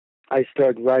 I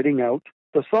started writing out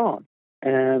the song,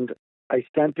 and I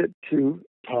sent it to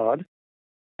Todd,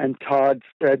 and Todd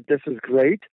said, "This is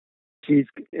great."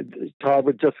 Todd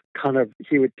would just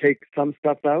he would take some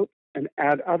stuff out and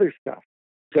add other stuff.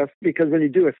 Just because when you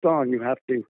do a song, you have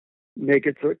to make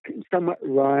it so it somewhat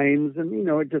rhymes and,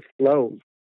 it just flows.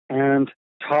 And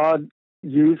Todd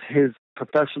used his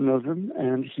professionalism,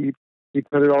 and he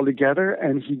put it all together,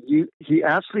 and he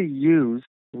actually used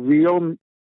real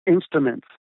instruments.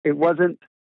 It wasn't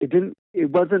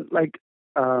like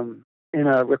in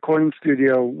a recording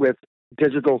studio with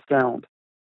digital sound.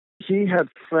 He had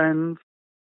friends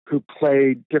who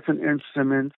played different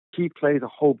instruments. He played a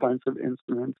whole bunch of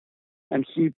instruments, and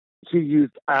he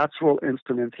used actual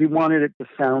instruments. He wanted it to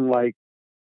sound like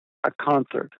a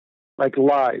concert, like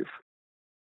live.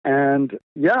 And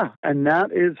and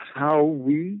that is how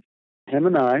him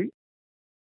and I,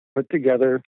 put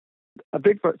together a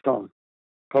Bigfoot song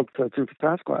called "Searching for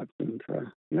Sasquatch." And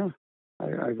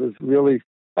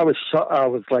I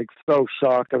was like so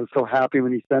shocked. I was so happy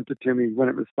when he sent it to me when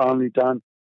it was finally done.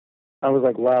 I was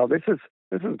like, wow, this is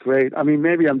great. I mean,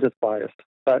 maybe I'm just biased,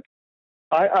 but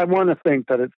I want to think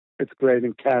that it's great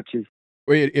and catchy.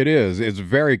 It is. It's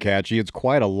very catchy. It's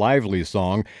quite a lively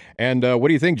song. And what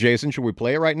do you think, Jason? Should we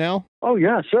play it right now? Oh,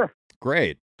 yeah, sure.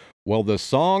 Great. Well, the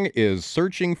song is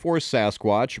Searching for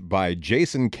Sasquatch by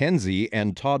Jason Kenzie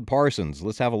and Todd Parsons.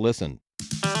 Let's have a listen.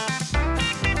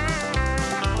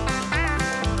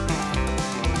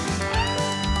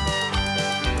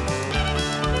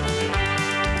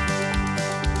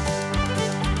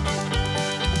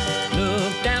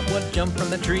 Jump from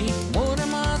the tree. One of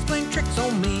my playing tricks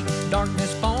on me.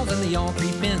 Darkness falls and they all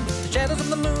creep in. The shadows of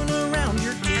the moon around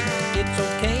your teeth. It's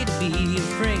okay to be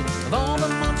afraid of all the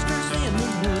monsters in the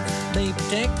woods. They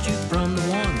protect you from the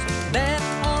ones that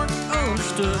aren't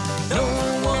understood. No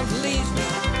one believes me.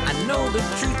 I know the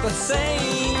truth. I say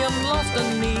I'm lost. I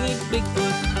need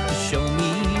Bigfoot to show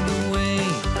me the way.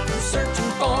 I'm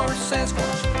searching for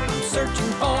Sasquatch. I'm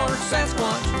searching for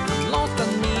Sasquatch. I'm lost. I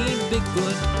need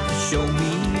Bigfoot to show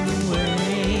me the way.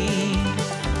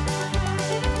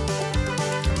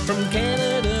 From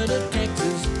Canada to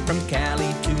Texas, from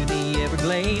Cali to the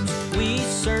Everglades, we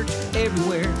search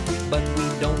everywhere, but we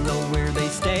don't know where they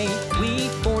stay. We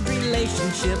forge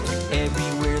relationships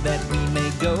everywhere that we may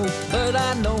go, but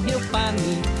I know he'll find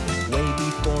me way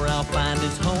before I'll find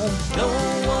his home. No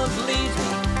one believes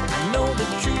me, I know the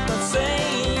truth. I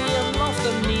say I'm lost, I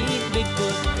need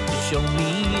Bigfoot to show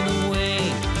me the way.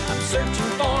 I'm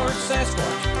searching for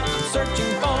Sasquatch, I'm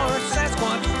searching for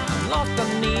Sasquatch. I'm lost, I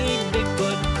need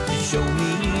Bigfoot to show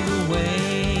me the way.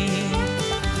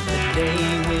 The day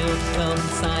will come,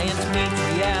 science meets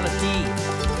reality.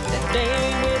 That day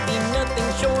will be nothing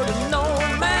short of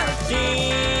normality.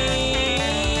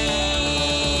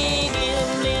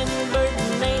 Lynn, Bird,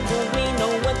 and Angel, we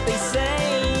know what they say.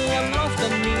 I'm lost, I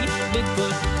need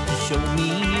Bigfoot to show me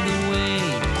the way.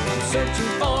 I'm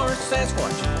searching for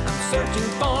Sasquatch, I'm searching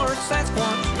for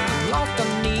Sasquatch. I'm lost, I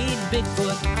need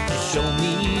Bigfoot to show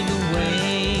me the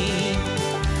way.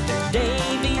 There's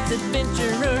Davy's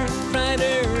adventurer,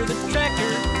 Ryder the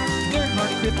tracker,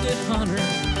 Gerhard cryptid hunter,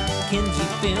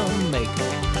 Kenzie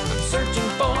filmmaker. I'm searching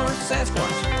for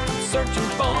Sasquatch, I'm searching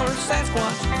for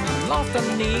Sasquatch. I'm lost, I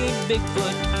need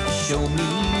Bigfoot to show me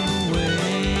the way.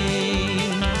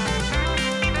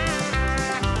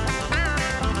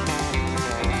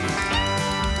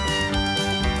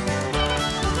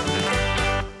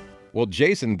 Well,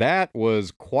 Jason, that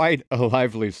was quite a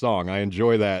lively song. I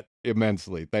enjoy that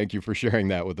immensely. Thank you for sharing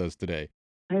that with us today.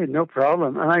 Hey, no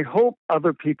problem. And I hope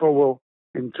other people will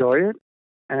enjoy it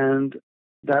and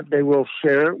that they will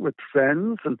share it with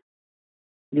friends. And,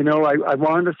 I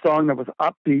wanted a song that was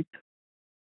upbeat,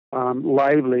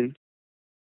 lively,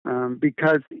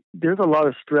 because there's a lot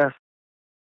of stress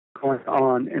going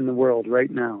on in the world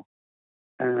right now.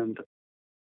 And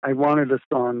I wanted a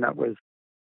song that was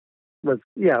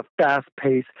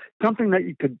fast-paced, something that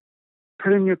you could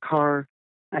put in your car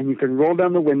and you can roll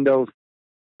down the windows,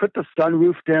 put the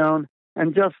sunroof down,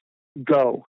 and just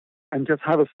go and just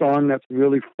have a song that's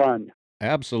really fun.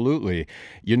 Absolutely.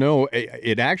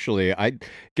 It actually,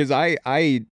 because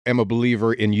I am a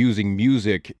believer in using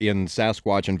music in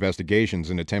Sasquatch investigations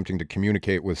and attempting to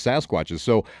communicate with Sasquatches.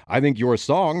 So I think your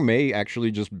song may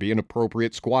actually just be an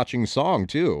appropriate squatching song,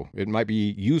 too. It might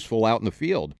be useful out in the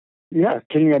field. Yeah,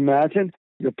 can you imagine?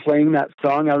 You're playing that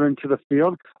song out into the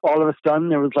field. All of a sudden,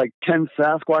 there was like 10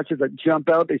 Sasquatches that jump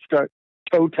out. They start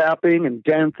toe tapping and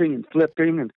dancing and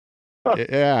flipping, and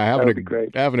Yeah, That would be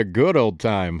great. having a good old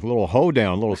time. A little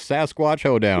hoedown, a little Sasquatch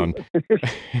hoedown.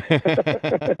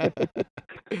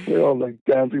 They're all like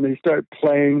dancing. They start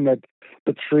playing the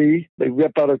tree. They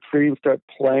rip out a tree and start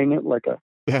playing it like a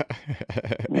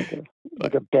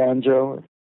banjo.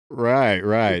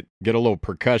 Right. Get a little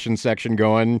percussion section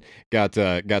going. Got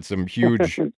some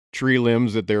huge tree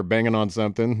limbs that they're banging on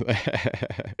something.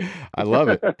 I love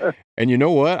it. And you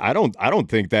know what? I don't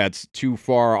think that's too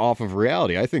far off of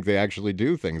reality. I think they actually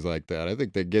do things like that. I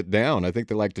think they get down. I think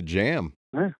they like to jam.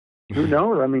 Who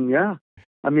knows? I mean, yeah.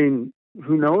 I mean,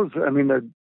 who knows? I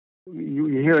mean, you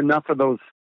hear enough of those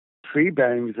tree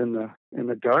bangs in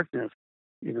the darkness.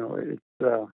 You know, it's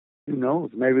who knows?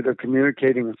 Maybe they're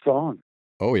communicating a song.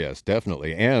 Oh, yes,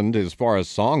 definitely. And as far as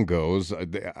song goes,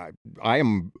 I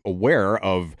am aware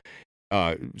of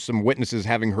some witnesses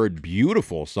having heard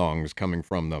beautiful songs coming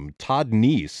from them. Todd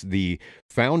Neese, the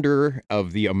founder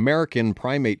of the American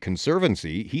Primate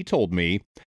Conservancy, he told me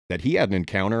that he had an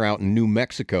encounter out in New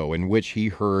Mexico in which he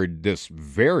heard this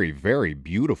very, very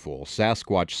beautiful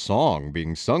Sasquatch song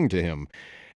being sung to him.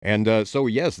 And so,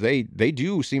 yes, they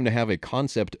do seem to have a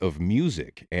concept of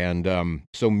music. And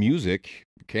so music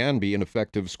can be an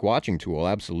effective squatching tool,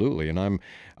 absolutely. And I'm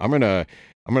gonna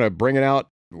bring it out,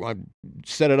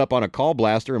 set it up on a call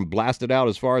blaster and blast it out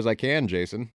as far as I can,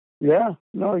 Jason. Yeah,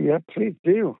 please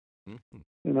do. Mm-hmm.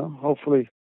 You know, hopefully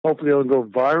it'll go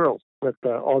viral with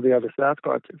all the other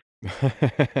Sasquatches.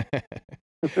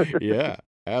 Yeah,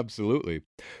 absolutely.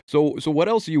 So what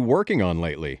else are you working on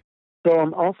lately? So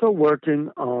I'm also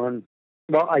working on.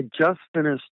 Well, I just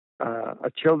finished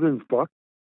a children's book.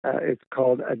 It's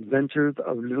called Adventures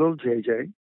of Little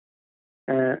JJ,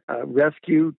 and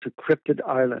Rescue to Cryptid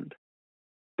Island.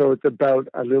 So it's about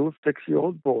a little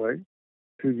 6-year-old boy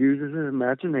who uses his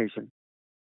imagination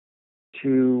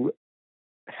to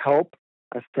help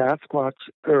a Sasquatch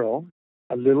girl,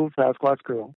 a little Sasquatch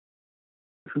girl,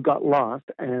 who got lost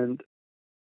and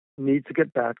needs to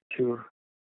get back to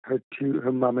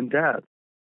her mom and dad.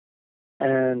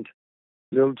 And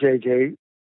little JJ,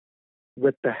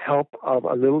 with the help of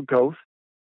a little ghost,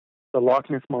 the Loch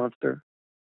Ness Monster,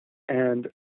 and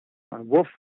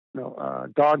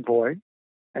Dog Boy,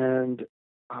 and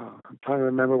I'm trying to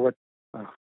remember what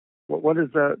is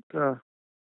that?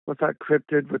 What's that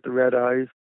cryptid with the red eyes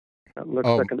that looks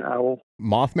like an owl?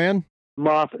 Mothman?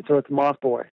 So it's Moth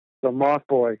Boy. So Moth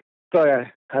Boy. Sorry,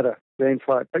 I had a brain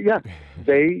fart. But yeah,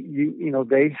 they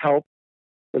help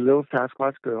the little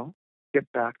Sasquatch girl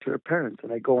get back to her parents,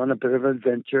 and they go on a bit of an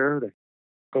adventure. They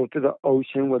go to the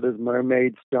ocean where there's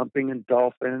mermaids jumping and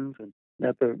dolphins, and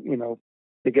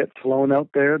they get flown out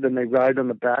there. Then they ride on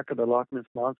the back of the Loch Ness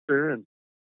Monster, and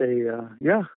they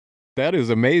That is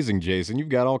amazing, Jason. You've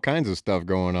got all kinds of stuff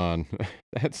going on.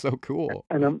 That's so cool.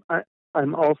 And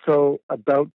I'm also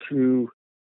about to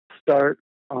start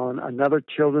on another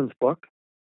children's book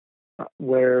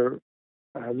where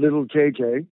little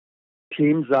JJ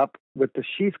teams up with the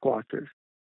She Squatchers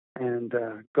and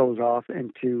goes off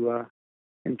into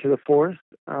the forest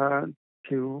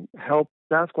to help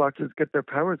Sasquatches get their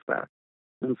powers back.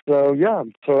 And so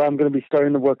I'm going to be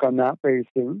starting to work on that very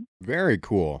soon. Very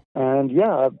cool. And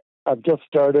I've just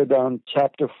started on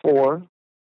chapter 4,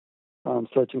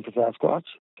 Searching for Sasquatch.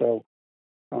 So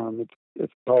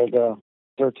it's called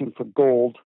Searching for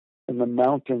Gold in the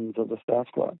Mountains of the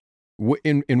Sasquatch.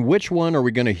 In which one are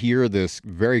we going to hear this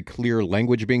very clear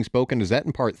language being spoken? Is that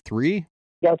in part 3?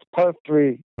 That's part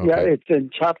 3. Okay. Yeah, it's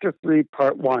in chapter 3,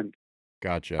 part 1.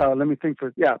 Gotcha. Let me think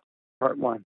part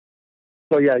 1.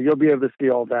 So you'll be able to see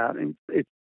all that, and it's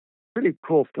pretty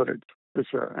cool footage for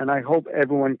sure. And I hope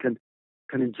everyone can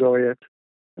enjoy it.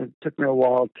 It took me a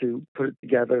while to put it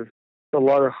together. It's a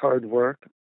lot of hard work.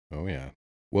 Oh yeah.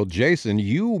 Well, Jason,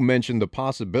 you mentioned the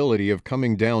possibility of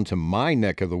coming down to my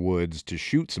neck of the woods to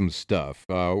shoot some stuff.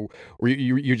 Were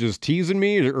you just teasing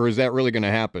me, or is that really going to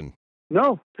happen?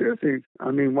 No, seriously.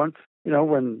 I mean, once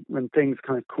when things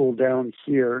kind of cool down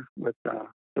here with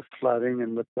the flooding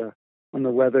and when the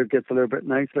weather gets a little bit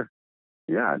nicer,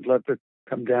 I'd love to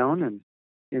come down and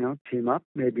team up,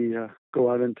 maybe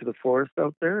go out into the forest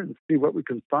out there and see what we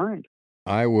can find.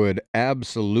 I would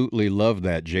absolutely love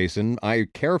that, Jason. I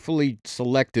carefully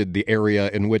selected the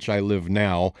area in which I live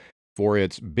now for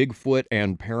its Bigfoot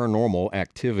and paranormal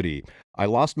activity. I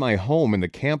lost my home in the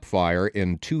Camp Fire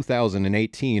in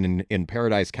 2018 in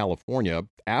Paradise, California.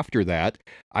 After that,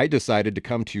 I decided to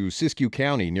come to Siskiyou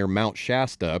County near Mount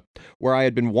Shasta, where I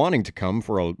had been wanting to come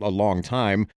for a long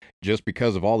time just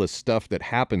because of all the stuff that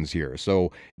happens here.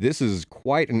 So this is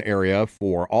quite an area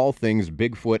for all things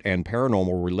Bigfoot and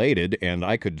paranormal related, and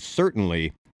I could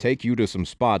certainly take you to some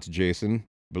spots, Jason.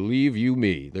 Believe you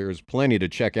me, there's plenty to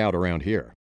check out around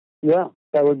here. Yeah,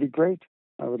 that would be great.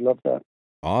 I would love that.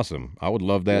 Awesome. I would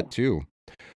love that too.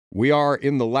 We are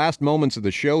in the last moments of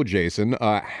the show, Jason.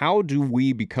 How do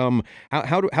we become?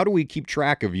 How do we keep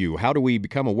track of you? How do we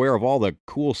become aware of all the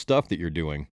cool stuff that you're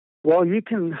doing? Well, you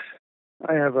can.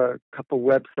 I have a couple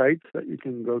websites that you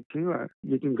can go to.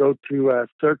 You can go to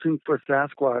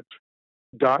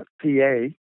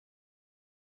searchingforsasquatch.ca,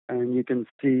 and you can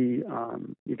see.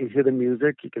 You can hear the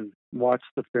music. You can watch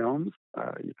the films.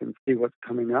 You can see what's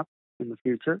coming up in the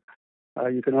future.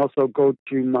 You can also go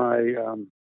to my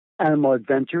Animal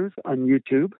Adventures on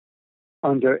YouTube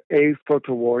under A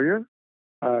Photo Warrior.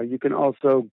 You can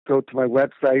also go to my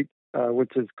website,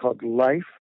 which is called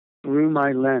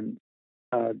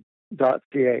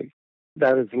lifethroughmylens.ca.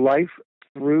 That is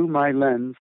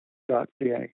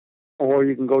lifethroughmylens.ca. Or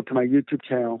you can go to my YouTube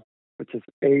channel, which is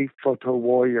A Photo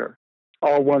Warrior.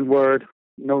 All one word,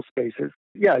 no spaces.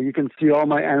 Yeah, you can see all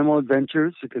my animal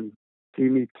adventures. You can see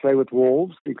me play with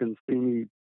wolves. You can see me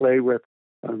play with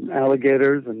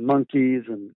alligators and monkeys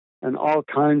and all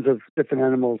kinds of different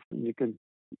animals. And you can,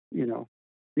 you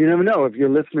never know if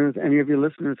any of your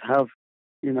listeners have,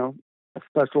 a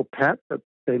special pet that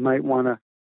they might want to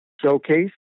showcase.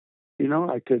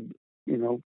 I could,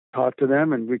 talk to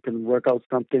them and we can work out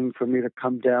something for me to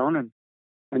come down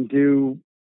and do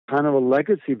kind of a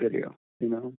legacy video,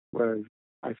 where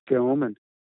I film and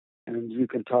you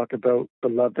can talk about the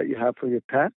love that you have for your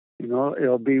pet.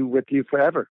 It'll be with you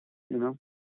forever, and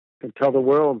tell the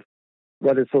world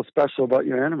what is so special about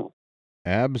your animal.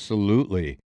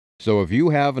 Absolutely. So if you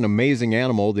have an amazing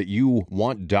animal that you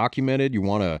want documented, you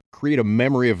want to create a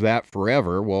memory of that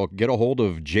forever, well, get a hold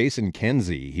of Jason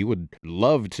Kenzie. He would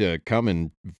love to come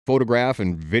and photograph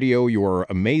and video your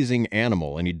amazing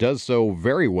animal, and he does so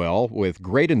very well with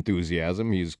great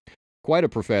enthusiasm. He's quite a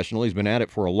professional. He's been at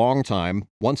it for a long time.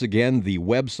 Once again, the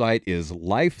website is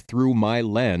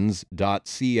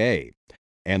lifethroughmylens.ca.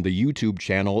 And the YouTube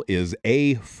channel is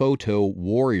A Photo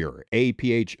Warrior,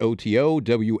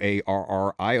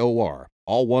 APHOTOWARRIOR.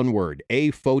 All one word.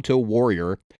 A Photo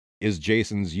Warrior is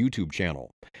Jason's YouTube channel.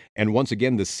 And once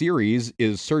again, the series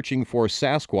is Searching for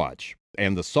Sasquatch.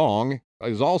 And the song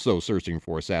is also Searching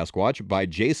for Sasquatch by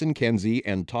Jason Kenzie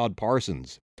and Todd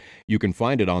Parsons. You can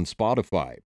find it on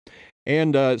Spotify.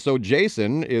 And so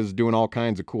Jason is doing all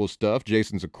kinds of cool stuff.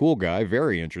 Jason's a cool guy,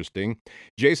 very interesting.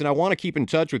 Jason, I want to keep in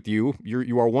touch with you.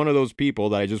 You are one of those people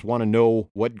that I just want to know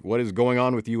what is going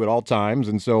on with you at all times.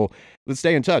 And so let's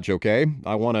stay in touch, okay?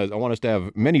 I want us to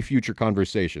have many future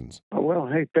conversations. Oh, well,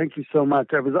 hey, thank you so much.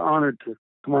 I was honored to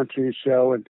come on to your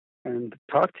show and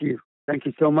talk to you. Thank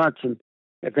you so much. And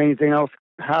if anything else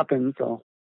happens, I'll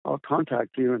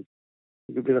contact you, and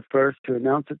you'll be the first to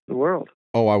announce it to the world.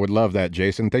 Oh, I would love that,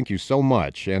 Jason. Thank you so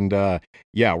much. And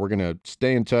yeah, we're gonna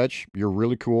stay in touch. You're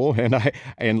really cool,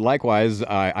 and likewise,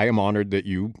 I am honored that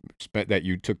you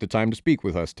took the time to speak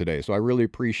with us today. So I really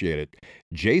appreciate it.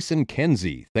 Jason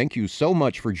Kenzie, thank you so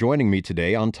much for joining me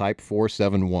today on Type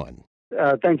 471.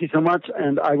 Thank you so much,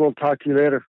 and I will talk to you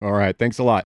later. All right, thanks a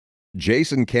lot.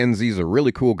 Jason Kenzie's a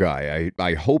really cool guy.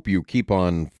 I hope you keep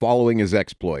on following his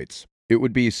exploits. It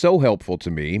would be so helpful to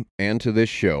me and to this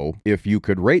show if you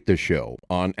could rate the show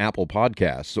on Apple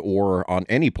Podcasts or on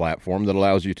any platform that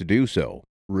allows you to do so.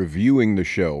 Reviewing the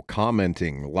show,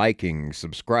 commenting, liking,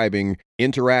 subscribing,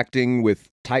 interacting with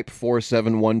Type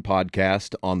 471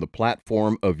 Podcast on the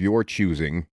platform of your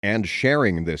choosing, and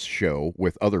sharing this show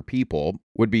with other people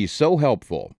would be so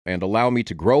helpful and allow me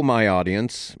to grow my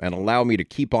audience and allow me to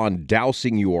keep on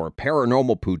dousing your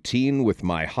paranormal poutine with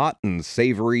my hot and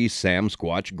savory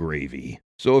Samsquatch gravy.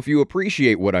 So if you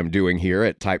appreciate what I'm doing here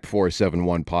at Type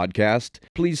 471 Podcast,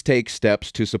 please take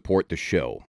steps to support the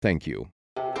show. Thank you.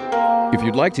 If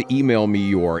you'd like to email me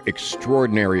your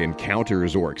extraordinary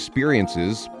encounters or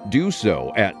experiences, do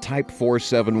so at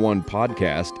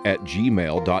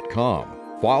type471podcast@gmail.com.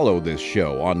 Follow this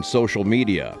show on social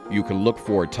media. You can look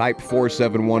for Type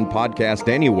 471 Podcast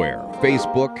anywhere: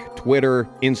 Facebook, Twitter,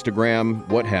 Instagram,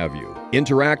 what have you.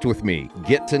 Interact with me.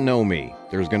 Get to know me.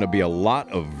 There's going to be a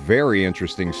lot of very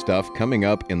interesting stuff coming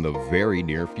up in the very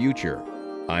near future.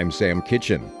 I'm Sam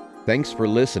Kitchen. Thanks for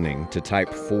listening to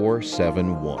Type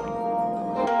 471.